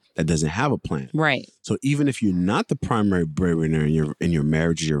a man that doesn't have a plan. Right. So even if you're not the primary breadwinner in your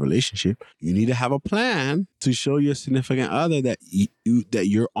marriage or your relationship, you need to have a plan to show your significant other that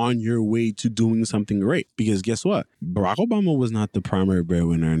you're on your way to doing something great. Because guess what? Barack Obama was not the primary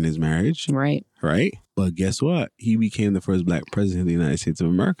breadwinner in his marriage. Right. Right? But guess what? He became the first Black president of the United States of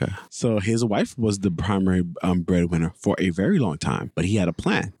America. So his wife was the primary breadwinner for a very long time. But he had a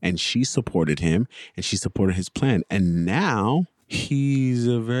plan. And she supported him. And she supported his plan. And now he's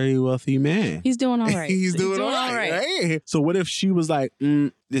a very wealthy man. He's doing all right. He's doing all right. So what if she was like,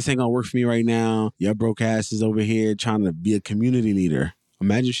 this ain't going to work for me right now. Your broke ass is over here trying to be a community leader.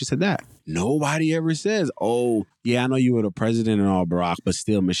 Imagine if she said that. Nobody ever says, oh, yeah, I know you were the president and all, Barack, but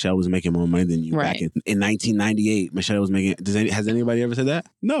still Michelle was making more money than you back in 1998. Michelle was making, has anybody ever said that?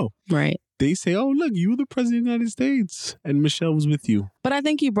 No. Right. They say, oh, look, you were the president of the United States and Michelle was with you. But I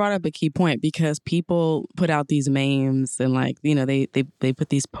think you brought up a key point because people put out these memes and they put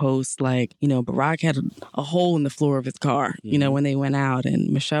these posts like, Barack had a hole in the floor of his car, when they went out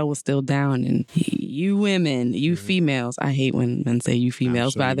and Michelle was still down and you women, you females, I hate when men say you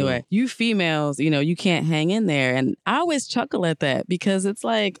females, by the way, you females, you can't hang in there. And I always chuckle at that because it's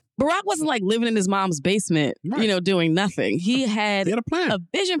like, Barack wasn't like living in his mom's basement, doing nothing. He had a plan, a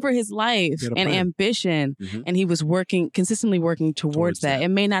vision for his life and ambition. Mm-hmm. And he was consistently working towards that. It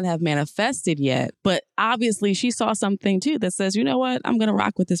may not have manifested yet, but obviously she saw something too that says, you know what, I'm going to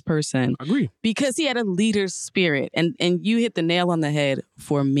rock with this person. Agree. Because he had a leader's spirit. And you hit the nail on the head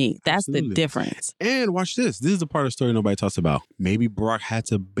for me. That's Absolutely. The difference. And watch this. This is the part of the story nobody talks about. Maybe Barack had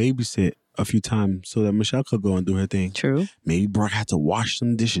to babysit a few times so that Michelle could go and do her thing. True. Maybe Barack had to wash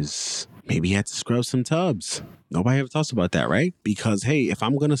some dishes. Maybe he had to scrub some tubs. Nobody ever talks about that, right? Because, hey, if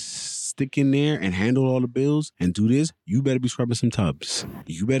I'm going to stick in there and handle all the bills and do this, you better be scrubbing some tubs.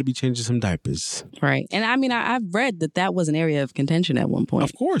 You better be changing some diapers. Right. And I mean, I've read that was an area of contention at one point.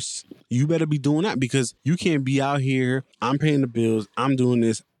 Of course. You better be doing that because you can't be out here, I'm paying the bills, I'm doing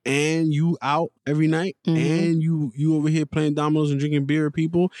this, and you out every night, and you over here playing dominoes and drinking beer with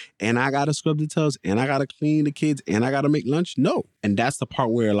people, and I gotta scrub the tubs, and I gotta clean the kids, and I gotta make lunch. No. And that's the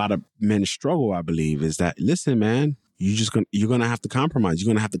part where a lot of men struggle, I believe, is that, listen, man, you're gonna have to compromise.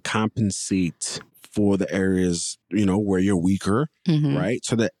 You're gonna have to compensate for the areas, where you're weaker, right?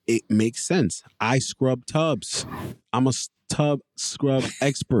 So that it makes sense. I scrub tubs. I'm a tub scrub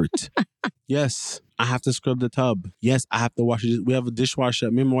expert. Yes, I have to scrub the tub. Yes, I have to wash it. We have a dishwasher.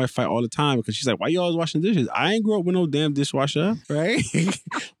 Me and my wife fight all the time because she's like, why you always washing dishes? I ain't grew up with no damn dishwasher, right?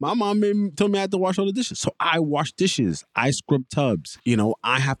 My mom told me I had to wash all the dishes. So I wash dishes. I scrub tubs.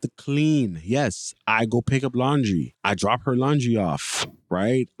 I have to clean. Yes, I go pick up laundry. I drop her laundry off,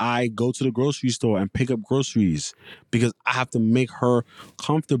 right? I go to the grocery store and pick up groceries because I have to make her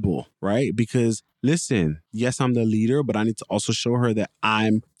comfortable, right? Because listen, yes, I'm the leader, but I need to also show her that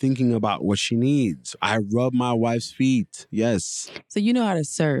I'm thinking about what she needs. I rub my wife's feet. Yes. So you know how to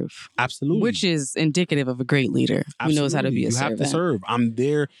serve. Absolutely. Which is indicative of a great leader who knows how to be a servant. You have to serve. I'm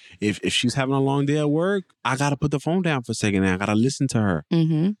there. If she's having a long day at work, I got to put the phone down for a second and I got to listen to her.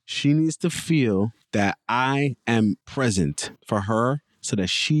 She needs to feel that I am present for her so that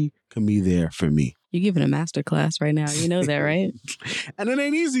she can be there for me. You're giving a master class right now. You know that, right? And it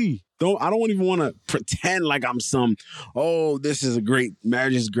ain't easy. I don't even want to pretend like I'm this is a great,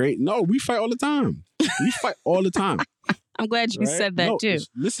 marriage is great. No, we fight all the time. We fight all the time. I'm glad you said that too.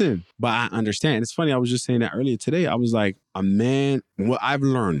 Listen, but I understand. It's funny. I was just saying that earlier today. I was like, a man, what I've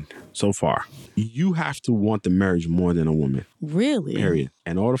learned so far, you have to want the marriage more than a woman. Really? Period.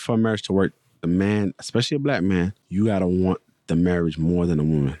 In order for a marriage to work, the man, especially a black man, you got to want the marriage more than a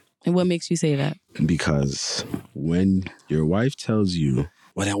woman. And what makes you say that? Because when your wife tells you,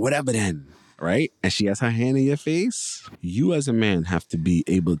 well, then whatever then, right? And she has her hand in your face, you as a man have to be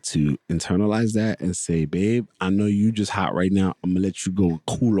able to internalize that and say, babe, I know you just hot right now. I'm going to let you go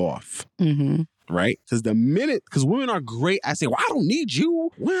cool off. Right? Because women are great at saying, well, I don't need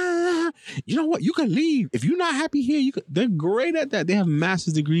you. Well, you know what? You can leave. If you're not happy here, they're great at that. They have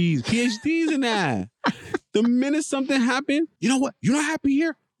master's degrees, PhDs in that. The minute something happened, you know what? You're not happy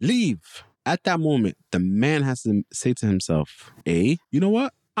here? Leave. At that moment, the man has to say to himself, A, you know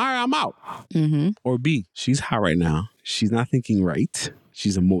what? All right, I'm out. Or B, she's hot right now. She's not thinking right.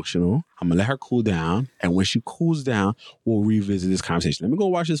 She's emotional. I'm going to let her cool down. And when she cools down, we'll revisit this conversation. Let me go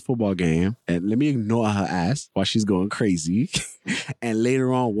watch this football game and let me ignore her ass while she's going crazy. And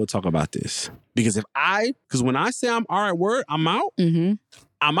later on, we'll talk about this. Because when I say I'm all right, word, I'm out, I'm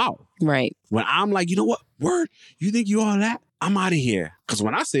out. Right. When I'm like, you know what, word, you think you all that? I'm out of here. Because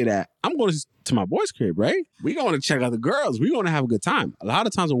when I say that, I'm going to my boy's crib, right? We're going to check out the girls. We're going to have a good time. A lot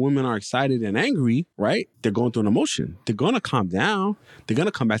of times when women are excited and angry, right, they're going through an emotion. They're going to calm down. They're going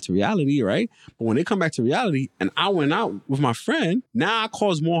to come back to reality, right? But when they come back to reality and I went out with my friend, now I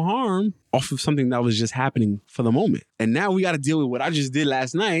caused more harm off of something that was just happening for the moment. And now we got to deal with what I just did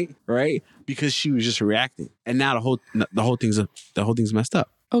last night, right? Because she was just reacting. And now the whole thing's messed up.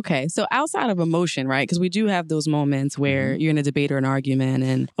 Okay, so outside of emotion, right? Because we do have those moments where you're in a debate or an argument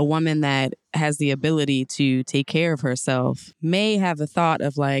and a woman that has the ability to take care of herself may have a thought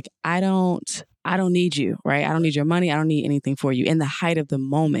of like, I don't need you, right? I don't need your money. I don't need anything for you in the height of the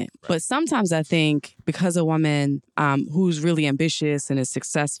moment. Right. But sometimes I think because a woman who's really ambitious and is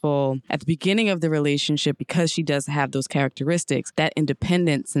successful at the beginning of the relationship, because she does have those characteristics, that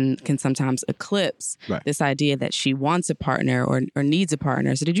independence can sometimes eclipse this idea that she wants a partner or needs a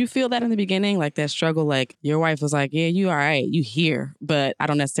partner. So did you feel that in the beginning, like that struggle, like your wife was like, yeah, you all right, you here, but I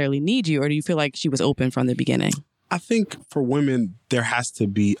don't necessarily need you? Or do you feel like she was open from the beginning? I think for women, there has to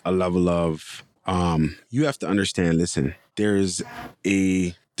be a level of you have to understand, listen, there's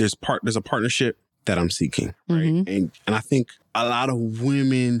a partnership that I'm seeking, right? And I think a lot of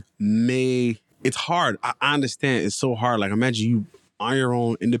women it's hard. I understand it's so hard. Like imagine you on your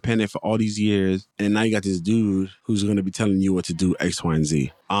own, independent for all these years, and now you got this dude who's going to be telling you what to do X, Y, and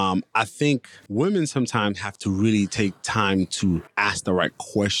Z. I think women sometimes have to really take time to ask the right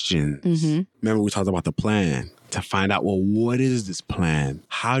questions. Remember we talked about the plan. To find out, well, what is this plan?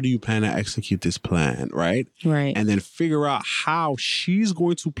 How do you plan to execute this plan, right? Right. And then figure out how she's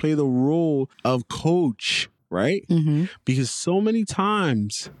going to play the role of coach, right? Because so many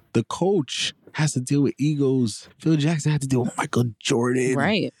times the coach has to deal with egos. Phil Jackson had to deal with Michael Jordan,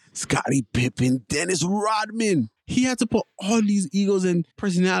 right? Scottie Pippen, Dennis Rodman. He had to put all these egos and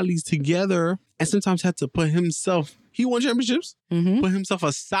personalities together and sometimes had to put himself, he won championships, put himself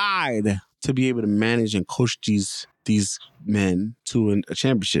aside to be able to manage and coach these men to a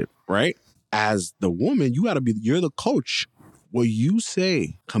championship, right? As the woman, you're the coach. What you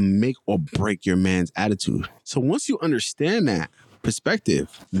say can make or break your man's attitude. So once you understand that,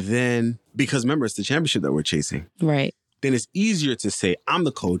 perspective, then, because remember, it's the championship that we're chasing. Right. Then it's easier to say, I'm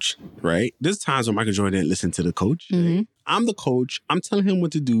the coach, right? There's times when Michael Jordan didn't listen to the coach. Right? I'm the coach. I'm telling him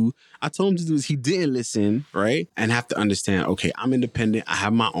what to do. I told him to do this. He didn't listen, right? And have to understand, okay, I'm independent. I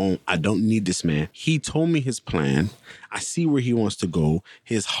have my own. I don't need this man. He told me his plan. I see where he wants to go.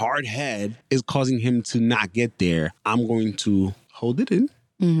 His hard head is causing him to not get there. I'm going to hold it in.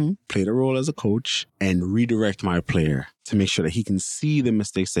 Play the role as a coach and redirect my player to make sure that he can see the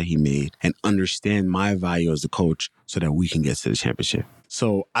mistakes that he made and understand my value as a coach so that we can get to the championship.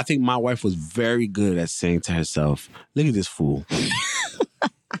 So I think my wife was very good at saying to herself, look at this fool.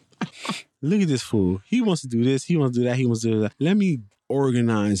 Look at this fool. He wants to do this. He wants to do that. He wants to do that. Let me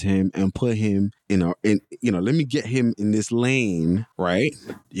organize him and put him let me get him in this lane, right?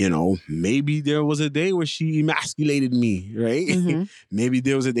 Maybe there was a day where she emasculated me, right? Maybe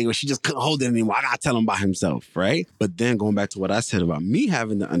there was a day where she just couldn't hold it anymore. I gotta tell him about himself, right? But then going back to what I said about me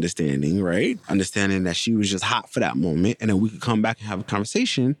having the understanding, right? Understanding that she was just hot for that moment and then we could come back and have a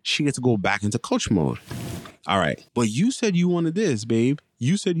conversation. She gets to go back into coach mode. All right. But you said you wanted this, babe.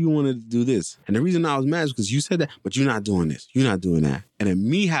 You said you wanted to do this. And the reason I was mad is because you said that, but you're not doing this. You're not doing that. And then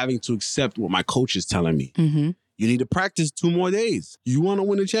me having to accept what my coach is telling me. You need to practice 2 more days. You want to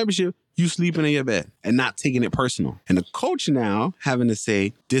win the championship, you sleeping in your bed and not taking it personal. And the coach now having to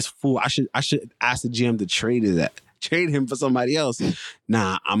say, this fool, I should ask the GM to trade him for somebody else.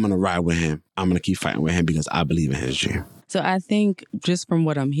 Nah, I'm going to ride with him. I'm going to keep fighting with him because I believe in his dream. So I think just from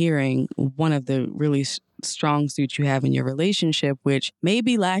what I'm hearing, one of the really strong suits you have in your relationship, which may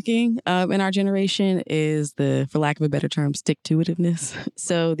be lacking in our generation, is the, for lack of a better term, stick-to-itiveness.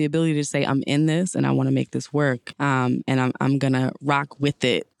 So the ability to say, I'm in this and I want to make this work, and I'm going to rock with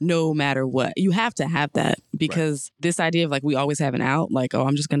it no matter what. You have to have that because this idea of we always have an out,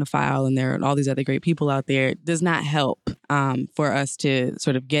 I'm just going to file and there are all these other great people out there, does not help for us to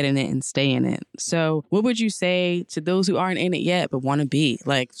sort of get in it and stay in it. So what would you say to those who aren't in it yet but want to be?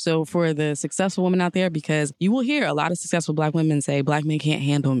 So for the successful women out there, because you will hear a lot of successful Black women say, Black men can't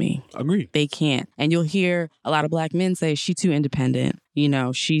handle me. Agree. They can't. And you'll hear a lot of Black men say, she's too independent.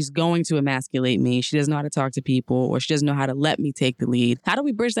 She's going to emasculate me. She doesn't know how to talk to people, or she doesn't know how to let me take the lead. How do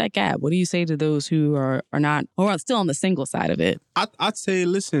we bridge that gap? What do you say to those who are not, or are still on the single side of it? I'd say,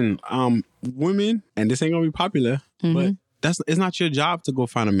 listen, women, and this ain't going to be popular, but it's not your job to go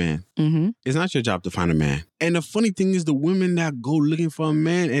find a man. It's not your job to find a man. And the funny thing is the women that go looking for a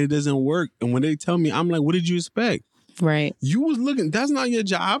man and it doesn't work. And when they tell me, I'm like, what did you expect? Right. You was looking, that's not your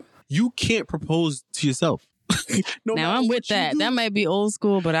job. You can't propose to yourself. Now I'm with that. That might be old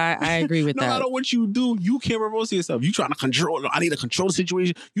school, but I agree with that. No matter what you do, you can't propose to yourself. You trying to control, I need to control the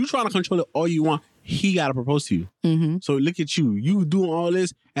situation. You trying to control it all you want. He got to propose to you. So look at you. You doing all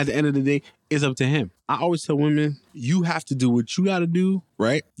this. At the end of the day, it's up to him. I always tell women, you have to do what you got to do,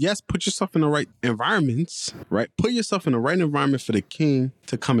 right? Yes, put yourself in the right environments, right? Put yourself in the right environment for the king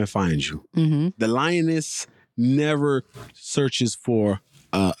to come and find you. The lioness never searches for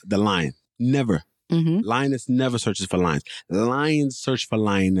the lion. Never. Lioness never searches for lions. Lions search for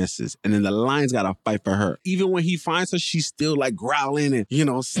lionesses. And then the lion's got to fight for her. Even when he finds her, she's still growling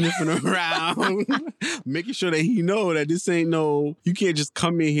and, sniffing around, making sure that he know that this ain't you can't just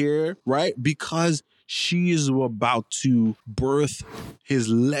come in here, right? Because she is about to birth his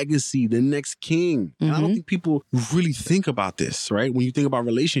legacy, the next king. And I don't think people really think about this, right? When you think about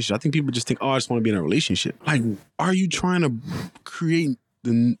relationships, I think people just think, I just want to be in a relationship. Are you trying to create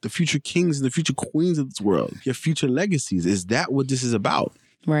the future kings and the future queens of this world, your future legacies? Is that what this is about?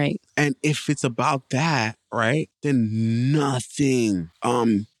 Right. And if it's about that, right, then nothing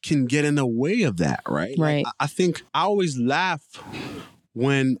can get in the way of that, right? Right. I think I always laugh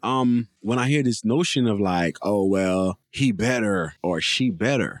when I hear this notion of oh, well, he better or she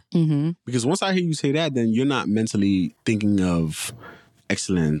better. Because once I hear you say that, then you're not mentally thinking of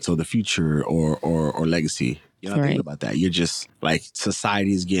excellence or the future or legacy. You're not thinking about that. You're just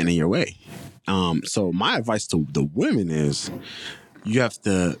society is getting in your way. So my advice to the women is you have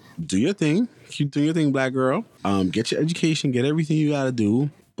to do your thing. Keep doing your thing, Black girl. Get your education, get everything you got to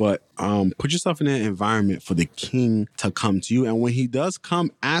do. But put yourself in an environment for the king to come to you. And when he does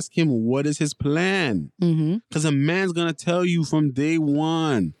come, ask him, what is his plan? Because a man's going to tell you from day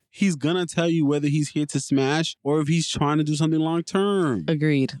one. He's going to tell you whether he's here to smash or if he's trying to do something long term.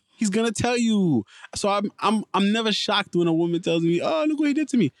 Agreed. He's going to tell you. So I'm never shocked when a woman tells me, oh, look what he did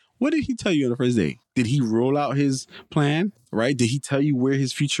to me. What did he tell you on the first day? Did he roll out his plan, right? Did he tell you where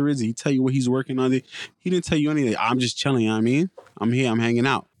his future is? Did he tell you what he's working on? He didn't tell you anything. I'm just chilling, you know what I mean? I'm here, I'm hanging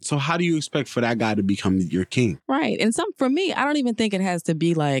out. So how do you expect for that guy to become your king? Right. And for me, I don't even think it has to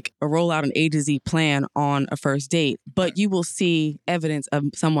be like a roll out an A to Z plan on a first date, but you will see evidence of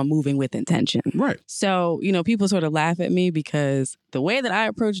someone moving with intention. Right. So, people sort of laugh at me because the way that I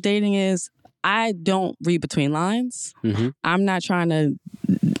approach dating is I don't read between lines. Mm-hmm. I'm not trying to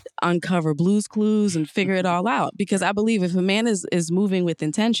uncover Blue's Clues and figure it all out, because I believe if a man is moving with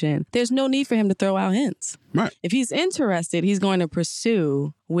intention, there's no need for him to throw out hints. Right. If he's interested, he's going to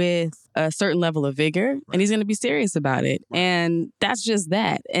pursue with a certain level of vigor, and he's going to be serious about it. Right. And that's just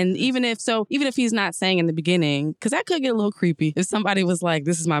that. And even if he's not saying in the beginning, because that could get a little creepy if somebody was like,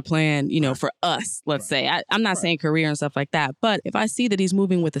 this is my plan, for us, let's say. I'm not saying career and stuff like that, but if I see that he's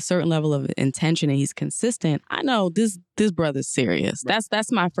moving with a certain level of intention and he's consistent, I know this brother's serious. Right.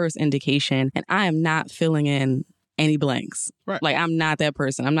 That's my first indication. And I am not filling in any blanks. Right. Like, I'm not that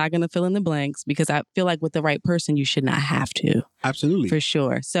person. I'm not going to fill in the blanks, because I feel like with the right person, you should not have to. Absolutely. For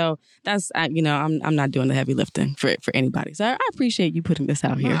sure. So that's, I'm not doing the heavy lifting for anybody. So I appreciate you putting this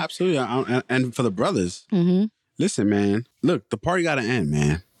out here. No, absolutely. And for the brothers, listen, man, look, the party got to end,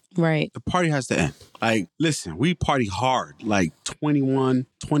 man. Right. The party has to end. Like, listen, we party hard. Like 21,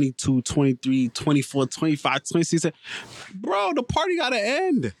 22, 23, 24, 25, 26. Bro, the party got to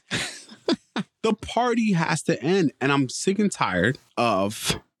end. The party has to end. And I'm sick and tired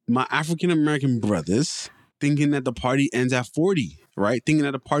of my African-American brothers thinking that the party ends at 40, right? Thinking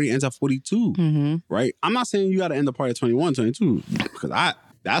that the party ends at 42, right? I'm not saying you got to end the party at 21, 22, because I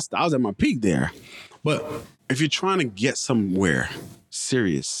was at my peak there. But if you're trying to get somewhere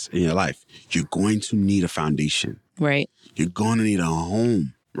serious in your life, you're going to need a foundation. Right. You're going to need a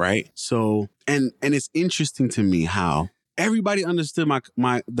home, right? So, and it's interesting to me how everybody understood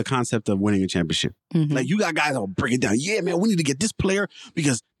the concept of winning a championship. Like, you got guys that'll break it down. Yeah, man, we need to get this player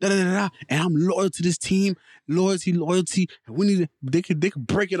because and I'm loyal to this team. Loyalty. And we need to, they could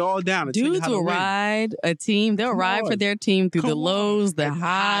break it all down. Dudes will ride a team. They'll ride for their team through the lows, the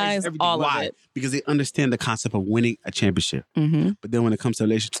highs, all of it. Because they understand the concept of winning a championship. But then when it comes to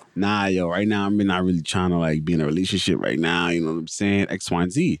relationships, right now I'm not really trying to like be in a relationship right now. You know what I'm saying? X, Y,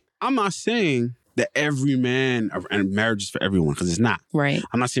 and Z. I'm not saying that every man and marriage is for everyone, because it's not. Right.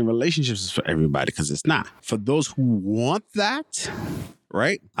 I'm not saying relationships is for everybody, because it's not. For those who want that,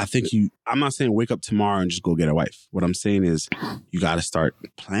 right? I'm not saying wake up tomorrow and just go get a wife. What I'm saying is you got to start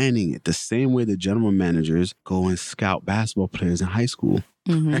planning it the same way the general managers go and scout basketball players in high school.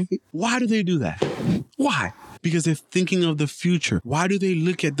 Right? Why do they do that? Why? Because they're thinking of the future. Why do they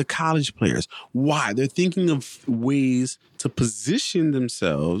look at the college players? Why? They're thinking of ways to position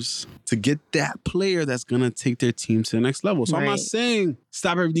themselves to get that player that's going to take their team to the next level. So I'm not saying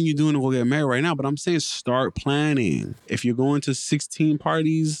stop everything you're doing and go get married right now, but I'm saying start planning. If you're going to 16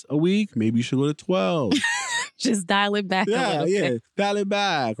 parties a week, maybe you should go to 12. Just dial it back a little bit. Yeah, dial it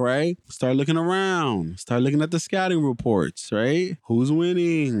back, right? Start looking around. Start looking at the scouting reports, right? Who's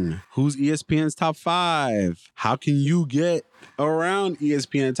winning? Who's ESPN's top 5? How can you get around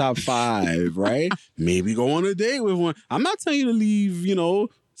ESPN top 5, right? Maybe go on a date with one. I'm not telling you to leave,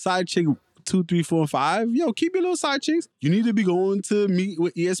 side chick 2, 3, 4, and 5. Yo, keep your little side chicks. You need to be going to meet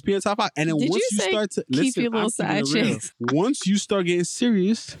with ESPN top 5. And then once you start to keep your little side chicks. Once you start getting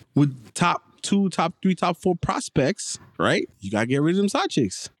serious with top 2, top 3, top 4 prospects, right? You got to get rid of them side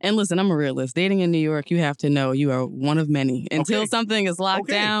chicks. And listen, I'm a realist. Dating in New York, you have to know you are one of many. Until something is locked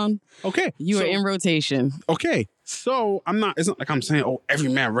down, you are in rotation. Okay. So it's not like I'm saying, every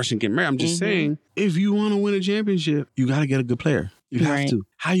man rush and get married. I'm just saying, if you want to win a championship, you got to get a good player. You have to.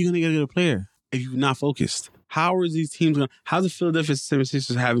 How are you going to get a good player if you're not focused? How are these teams going to... How's the Philadelphia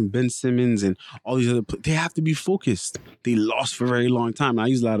 76ers having Ben Simmons and all these other... They have to be focused. They lost for a very long time. And I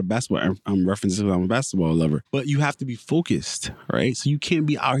use a lot of basketball references because I'm a basketball lover. But you have to be focused, right? So you can't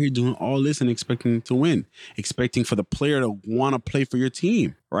be out here doing all this and expecting to win. Expecting for the player to want to play for your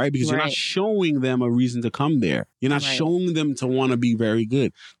team, right? Because you're not showing them a reason to come there. You're not showing them to want to be very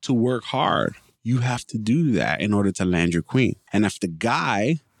good, to work hard. You have to do that in order to land your queen. And if the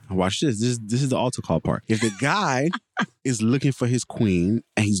guy... Watch this. This is the altar call part. If the guy is looking for his queen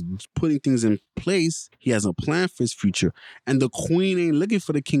and he's putting things in place, he has a plan for his future, and the queen ain't looking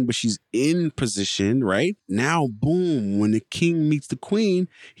for the king, but she's in position, right? Now, boom, when the king meets the queen,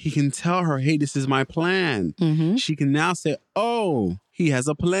 he can tell her, hey, this is my plan. She can now say, oh, he has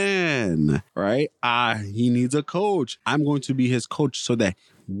a plan, right? He needs a coach. I'm going to be his coach so that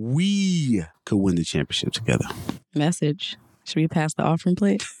we could win the championship together. Message. Should we pass the offering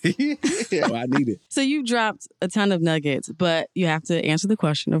plate? Yeah, well, I need it. So you dropped a ton of nuggets, but you have to answer the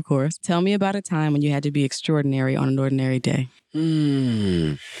question, of course. Tell me about a time when you had to be extraordinary on an ordinary day.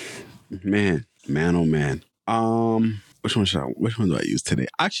 Man, oh man. which one do I use today?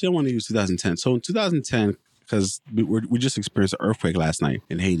 Actually, I want to use 2010. So in 2010, because we just experienced an earthquake last night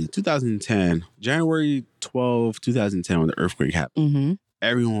in Haiti. 2010, January 12, 2010, when the earthquake happened,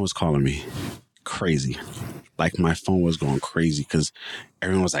 everyone was calling me crazy. Like my phone was going crazy because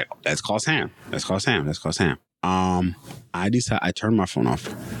everyone was like, let's call Sam. Let's call Sam. Let's call Sam. I decided, I turned my phone off.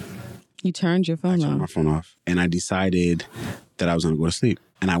 You turned your phone off? I turned my phone off. And I decided that I was going to go to sleep.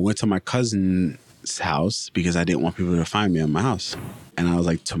 And I went to my cousin's house because I didn't want people to find me at my house. And I was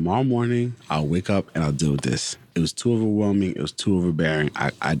like, tomorrow morning, I'll wake up and I'll deal with this. It was too overwhelming. It was too overbearing. I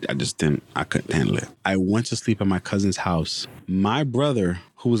couldn't handle it. I went to sleep at my cousin's house. My brother,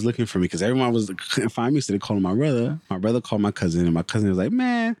 who was looking for me, because everyone couldn't find me, so they called my brother. My brother called my cousin, and my cousin was like,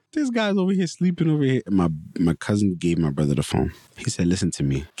 man, this guy's over here sleeping over here. And my cousin gave my brother the phone. He said, listen to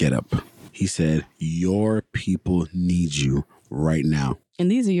me, get up. He said, your people need you right now. And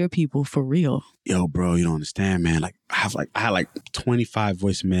these are your people for real. Yo, bro, you don't understand, man. I had 25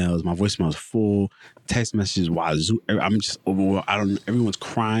 voicemails. My voicemail is full. Text messages, wazoo. I'm just overwhelmed. I don't know. Everyone's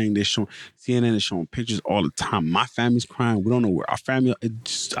crying. They're showing, CNN is showing pictures all the time. My family's crying. We don't know where our family.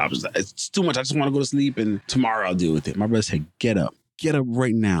 It's too much. I just want to go to sleep, and tomorrow I'll deal with it. My brother said, get up. Get up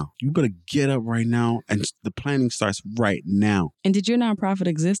right now. You better get up right now. And the planning starts right now. And did your nonprofit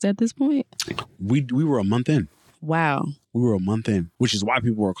exist at this point? We were a month in. Wow. We were a month in, which is why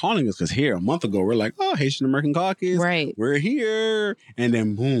people were calling us, because here a month ago, we're like, oh, Haitian American Caucus. Right. We're here. And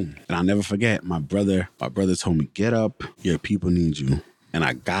then boom. And I'll never forget, my brother told me, get up. Your people need you. And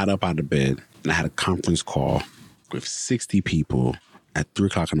I got up out of bed and I had a conference call with 60 people at 3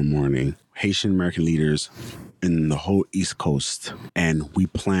 o'clock in the morning, Haitian American leaders in the whole East Coast. And we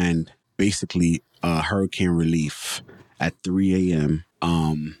planned basically hurricane relief at 3 a.m.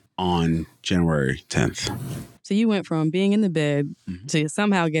 On January 10th. So you went from being in the bed to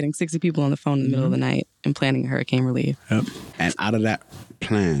somehow getting 60 people on the phone in the middle of the night and planning hurricane relief. Yep. And out of that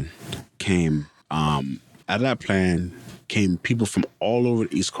plan came people from all over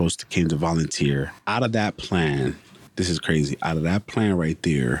the East Coast came to volunteer. Out of that plan, this is crazy. Out of that plan right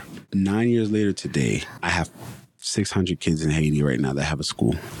there, 9 years later today, I have 600 kids in Haiti right now that have a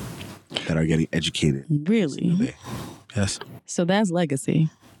school that are getting educated. Really? Yes. So that's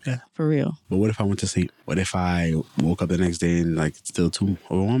legacy. Yeah. For real. But what if I went to sleep? What if I woke up the next day and it's still too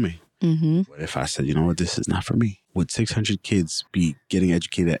overwhelming? What if I said, you know what, this is not for me? Would 600 kids be getting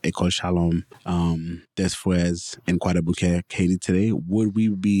educated at École Shalom, Des Fouets, in Croix-des-Bouquets, Haiti today? Would we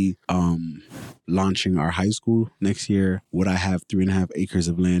be launching our high school next year? Would I have 3.5 acres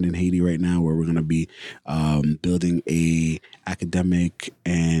of land in Haiti right now where we're going to be building a academic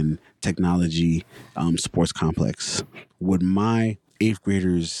and technology sports complex? Would my 8th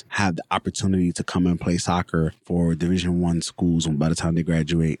graders have the opportunity to come and play soccer for Division I schools by the time they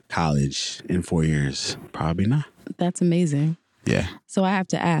graduate college in 4 years? Probably not. That's amazing. Yeah. So I have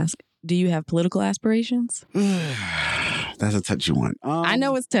to ask, do you have political aspirations? That's a touchy one. I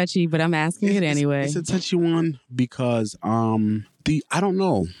know it's touchy, but I'm asking it anyway. It's a touchy one because I don't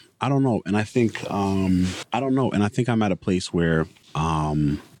know. And I think I don't know. And I think I'm at a place where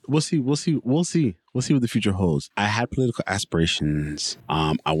we'll see what the future holds. I had political aspirations.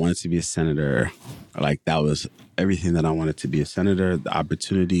 I wanted to be a senator. Like, that was everything that I wanted to be a senator. The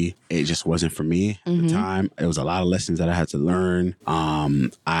opportunity, it just wasn't for me at the time. It was a lot of lessons that I had to learn.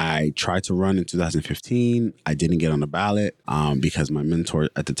 I tried to run in 2015. I didn't get on the ballot because my mentor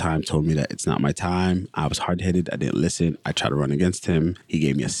at the time told me that it's not my time. I was hard-headed. I didn't listen. I tried to run against him. He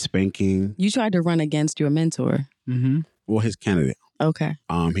gave me a spanking. You tried to run against your mentor? Well, his candidate. Okay.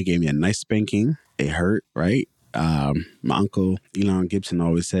 He gave me a nice spanking. It hurt, right? My uncle Elon Gibson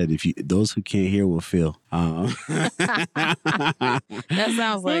always said, those who can't hear will feel. That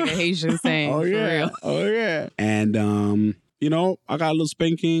sounds like a Haitian saying. Oh yeah. For real. Oh yeah. And I got a little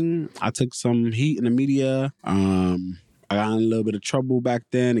spanking. I took some heat in the media. I got in a little bit of trouble back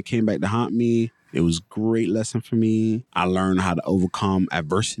then. It came back to haunt me. It was a great lesson for me. I learned how to overcome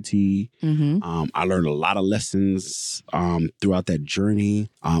adversity. I learned a lot of lessons throughout that journey.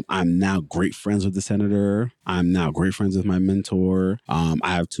 I'm now great friends with the senator. I'm now great friends with my mentor. I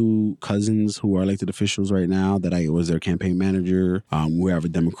have 2 cousins who are elected officials right now that I was their campaign manager. We have a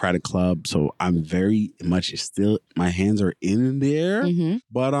Democratic club. So I'm very much still, my hands are in there.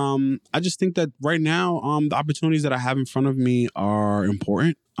 But I just think that right now, the opportunities that I have in front of me are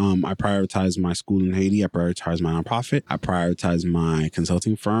important. I prioritize my school in Haiti. I prioritize my nonprofit. I prioritize my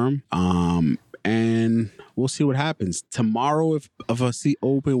consulting firm. And we'll see what happens. Tomorrow, if a seat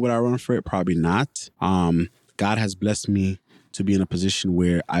open, would I run for it? Probably not. God has blessed me to be in a position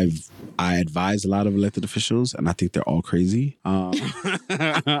where I advise a lot of elected officials, and I think they're all crazy.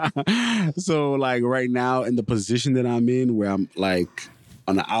 So like right now in the position that I'm in, where I'm like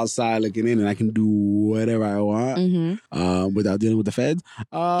on the outside looking in and I can do whatever I want without dealing with the feds.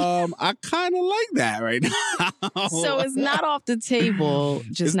 I kind of like that right now. So it's not off the table,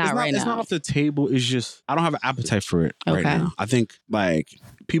 just not right now. It's not off the table. It's just, I don't have an appetite for it right now. I think like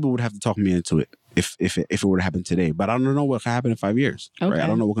people would have to talk me into it. If it were to happen today, but I don't know what could happen in 5 years. Okay. Right? I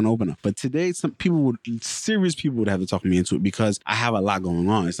don't know what can open up. But today, serious people would have to talk me into it because I have a lot going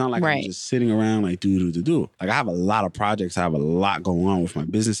on. It's not like I'm just sitting around like do. Like I have a lot of projects. I have a lot going on with my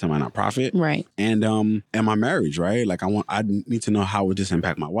business and my nonprofit, right? And my marriage, right? Like I need to know how would this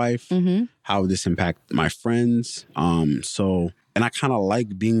impact my wife? How would this impact my friends? And I kind of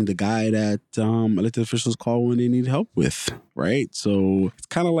like being the guy that elected officials call when they need help with, right? So it's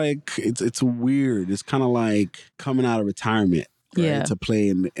kind of like, it's weird. It's kind of like coming out of retirement, right? To play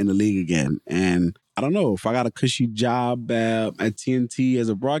in the league again. And I don't know if I got a cushy job at TNT as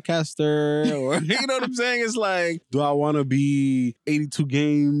a broadcaster or, you know what I'm saying? It's like, do I want to be 82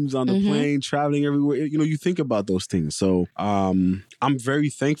 games on the plane, traveling everywhere? You know, you think about those things. So I'm very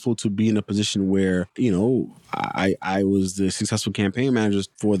thankful to be in a position where, you know, I was the successful campaign manager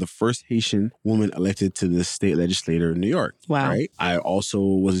for the first Haitian woman elected to the state legislature in New York. Wow. Right? I also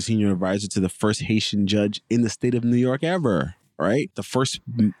was a senior advisor to the first Haitian judge in the state of New York ever. Right? The first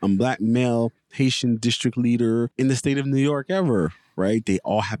Black male Haitian district leader in the state of New York ever. Right? They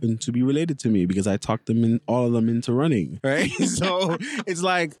all happen to be related to me because I talked all of them into running. Right? So it's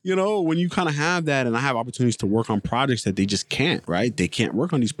like, you know, when you kind of have that, and I have opportunities to work on projects that they just can't, right? They can't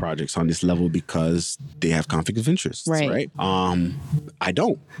work on these projects on this level because they have conflict of interest. Right? I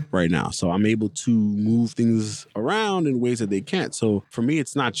don't right now. So I'm able to move things around in ways that they can't. So for me,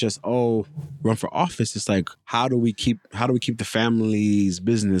 it's not just, run for office. It's like, how do we keep the family's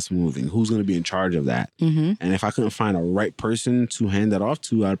business moving? Who's going to be in charge of that? And if I couldn't find a right person to hand that off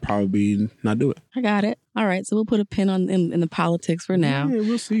to, I'd probably not do it. I got it. All right, so we'll put a pin in the politics for now. Yeah,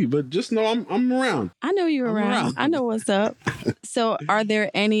 we'll see. But just know I'm around. I know you're around. I know what's up. So are there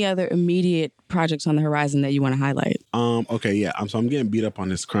any other immediate projects on the horizon that you want to highlight? Okay, yeah. So I'm getting beat up on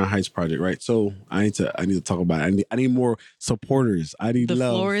this Crown Heights project, right? So I need to talk about it. I need more supporters. I need love.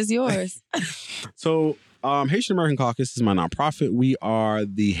 The floor is yours. So Haitian American Caucus is my nonprofit. We are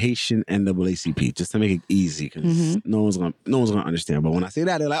the Haitian NAACP, just to make it easy, because no one's gonna understand. But when I say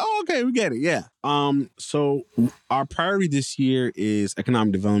that, they're like, "Oh, okay, we get it." Yeah. So our priority this year is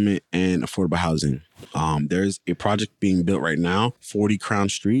economic development and affordable housing. There's a project being built right now, 40 Crown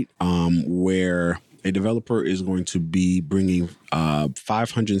Street, where a developer is going to be bringing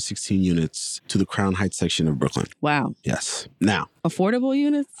 516 units to the Crown Heights section of Brooklyn. Wow. Yes. Now. Affordable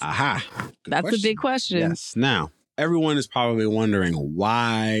units? Aha. That's a big question. Yes. Now, everyone is probably wondering,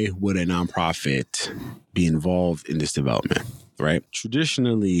 why would a nonprofit be involved in this development? Right?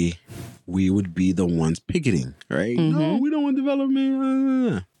 Traditionally, we would be the ones picketing, right? No, we don't want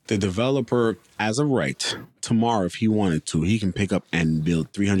development. The developer, as of right, tomorrow, if he wanted to, he can pick up and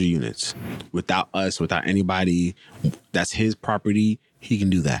build 300 units without us, without anybody. That's his property. He can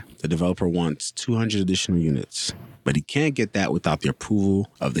do that. The developer wants 200 additional units, but he can't get that without the approval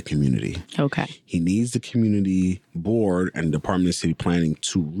of the community. Okay. He needs the community board and Department of City Planning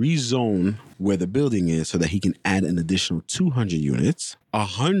to rezone where the building is so that he can add an additional 200 units.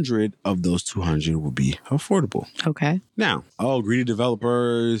 100 of those 200 will be affordable. Okay. Now, greedy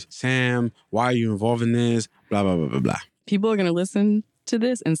developers, Sam, why are you involved in this? Blah, blah, blah, blah, blah. People are going to listen to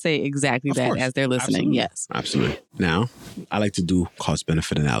this and say exactly that as they're listening. Absolutely. Yes. Absolutely. Now, I like to do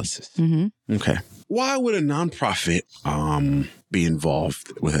cost-benefit analysis. Okay. Why would a nonprofit be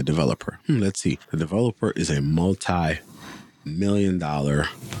involved with a developer? Let's see. The developer is a multi-million-dollar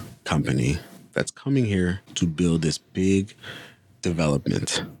company that's coming here to build this big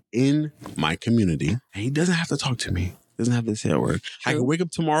development in my community. And he doesn't have to talk to me. Doesn't have to say a word. True. I can wake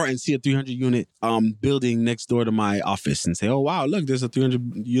up tomorrow and see a 300-unit building next door to my office and say, oh, wow, look, there's a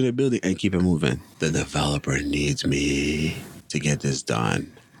 300-unit building, and keep it moving. The developer needs me to get this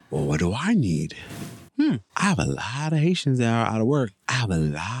done. Well, what do I need? I have a lot of Haitians that are out of work. I have a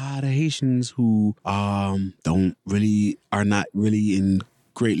lot of Haitians who are not really in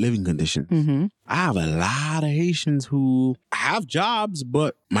great living conditions. I have a lot of Haitians who have jobs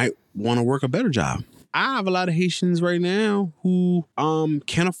but might want to work a better job. I have a lot of Haitians right now who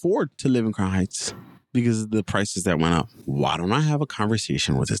can't afford to live in Crown Heights because of the prices that went up. Why don't I have a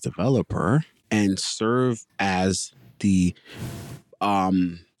conversation with this developer and serve as the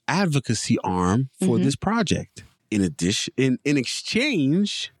advocacy arm for this project? In addition, in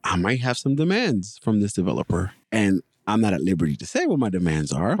exchange, I might have some demands from this developer, and I'm not at liberty to say what my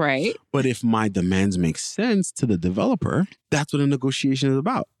demands are. Right. But if my demands make sense to the developer, that's what a negotiation is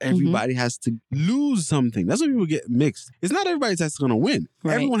about. Everybody has to lose something. That's why people get mixed. It's not everybody that's going to win.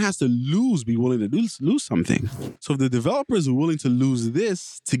 Right. Everyone has to be willing to lose something. So if the developers are willing to lose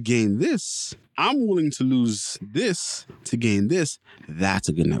this to gain this, I'm willing to lose this to gain this, that's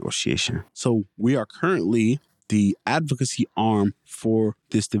a good negotiation. So we are currently the advocacy arm for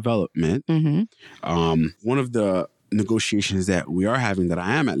this development. One of the negotiations that we are having that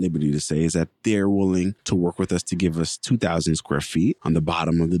I am at liberty to say is that they're willing to work with us to give us 2,000 square feet on the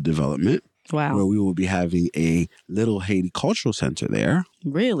bottom of the development. Wow. Where we will be having a Little Haiti Cultural Center there.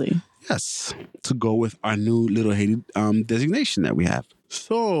 Really? Yes. To go with our new Little Haiti designation that we have.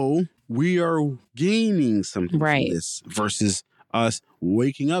 So we are gaining something from this versus us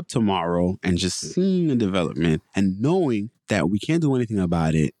waking up tomorrow and just seeing a development and knowing that we can't do anything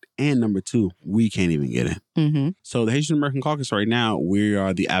about it. And number two, we can't even get in. So the Haitian American Caucus right now, we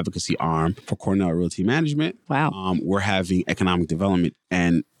are the advocacy arm for Cornell Realty Management. Wow. We're having economic development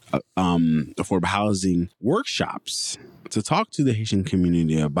and affordable housing workshops to talk to the Haitian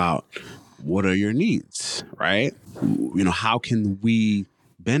community about what are your needs, right? You know, how can we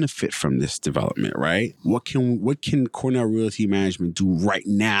benefit from this development, right? What can Cornell Realty Management do right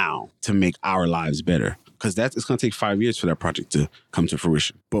now to make our lives better? Because it's going to take 5 years for that project to come to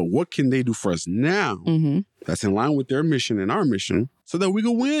fruition. But what can they do for us now that's in line with their mission and our mission so that we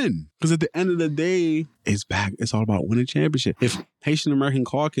can win? Because at the end of the day, it's all about winning championship. If Haitian American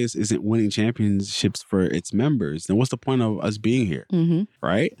Caucus isn't winning championships for its members, then what's the point of us being here?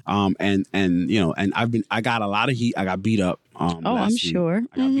 Right? And I got a lot of heat. I got beat up. I'm sure.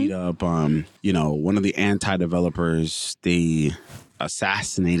 I got beat up. One of the anti-developers, they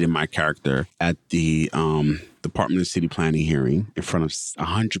assassinated my character at the Department of City Planning hearing in front of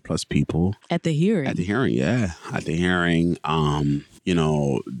 100+ people. At the hearing? At the hearing, yeah. At the hearing,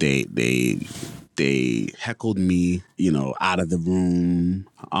 they heckled me, out of the room.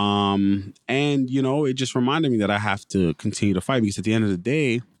 And it just reminded me that I have to continue to fight because at the end of the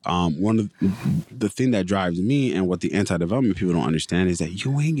day, one of the thing that drives me and what the anti-development people don't understand is that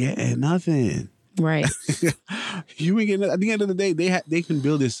you ain't getting nothing. Right. You ain't getting. At the end of the day, they can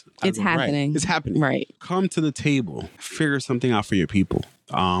build this. It's happening. Right. It's happening. Right. Come to the table. Figure something out for your people.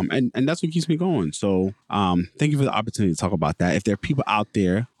 And that's what keeps me going. So, thank you for the opportunity to talk about that. If there are people out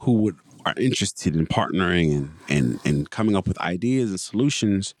there who are interested in partnering and coming up with ideas and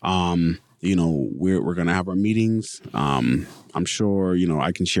solutions, we're gonna have our meetings. I'm sure,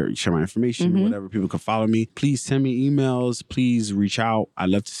 I can share my information, whatever. People can follow me. Please send me emails. Please reach out. I'd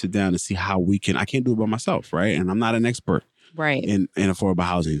love to sit down and see how we can. I can't do it by myself, right? And I'm not an expert. Right. In affordable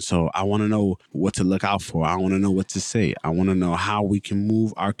housing. So I want to know what to look out for. I want to know what to say. I want to know how we can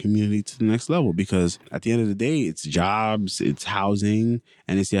move our community to the next level because at the end of the day, it's jobs, it's housing,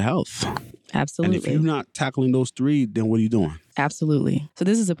 and it's your health. Absolutely. And if you're not tackling those three, then what are you doing? Absolutely. So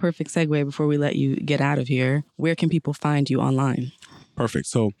this is a perfect segue before we let you get out of here. Where can people find you online? Perfect.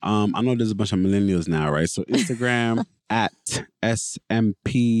 So I know there's a bunch of millennials now, right? So Instagram at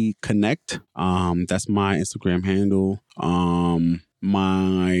SMP Connect. That's my Instagram handle. You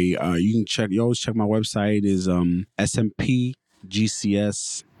always check my website is smpgcs.com.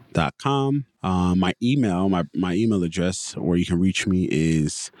 My email address where you can reach me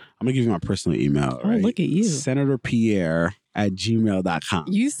is, I'm gonna give you my personal email. Oh, right? Look at you. Senator Pierre at gmail.com.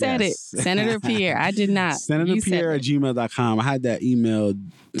 You said it. Senator Pierre. I did not. Senator Pierre at gmail.com. I had that email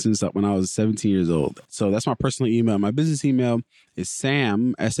since when I was 17 years old. So that's my personal email. My business email is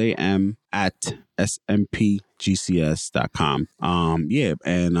Sam, SAM, at smpgcs.com.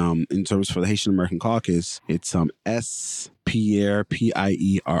 And in terms for the Haitian American Caucus, it's S Pierre,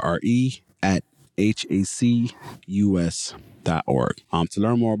 Pierre, at HACUS.org. To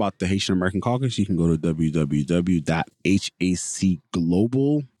learn more about the Haitian American Caucus, you can go to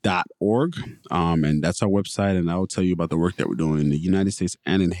www.hacglobal.org. And that's our website. And I will tell you about the work that we're doing in the United States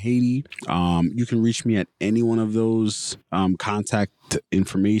and in Haiti. You can reach me at any one of those contact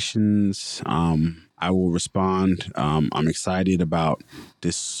informations. I will respond. I'm excited about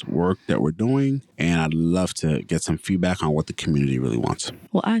this work that we're doing, and I'd love to get some feedback on what the community really wants.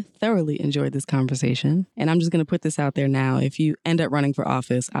 Well, I thoroughly enjoyed this conversation, and I'm just going to put this out there now. If you end up running for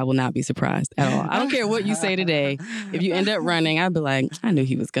office, I will not be surprised at all. I don't care what you say today. If you end up running, I'd be like, I knew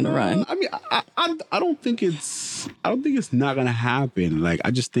he was going to run. I mean, I don't think it's not going to happen. Like, I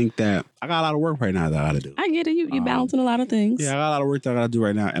just think that I got a lot of work right now that I got to do. I get it. You're balancing a lot of things. Yeah, I got a lot of work that I got to do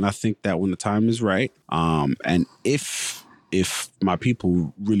right now, and I think that when the time is right, and if if my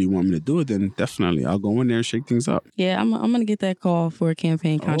people really want me to do it, then definitely I'll go in there and shake things up. Yeah, I'm going to get that call for a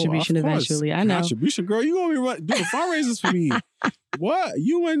campaign contribution eventually. I know. Contribution, girl. You going to be doing fundraisers for me. What?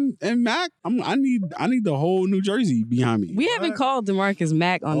 You and Mac? I need the whole New Jersey behind me. We haven't called DeMarcus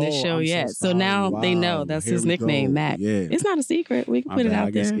Mac on this show yet. So now they know that's his nickname, Mac. Yeah. It's not a secret. We can put it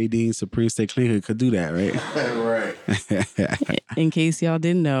out there. I guess AD Supreme State Clinic could do that, right? Right. In case y'all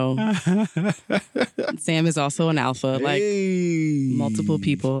didn't know, Sam is also an alpha, like multiple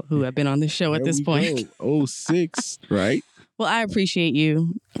people who have been on the show at this point. 06, right? Well, I appreciate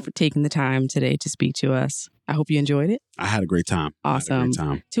you for taking the time today to speak to us. I hope you enjoyed it. I had a great time.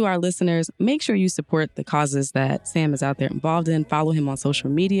 Awesome. To our listeners, make sure you support the causes that Sam is out there involved in. Follow him on social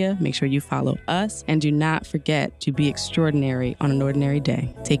media. Make sure you follow us. And do not forget to be extraordinary on an ordinary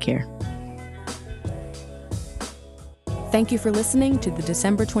day. Take care. Thank you for listening to the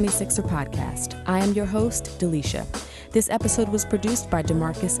December 26er podcast. I am your host, Delisha. This episode was produced by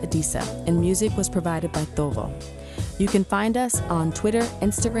DeMarcus Adisa, and music was provided by Thovo. You can find us on Twitter,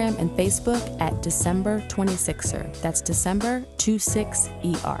 Instagram, and Facebook at December 26er. That's December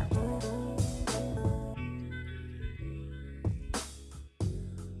 26ER.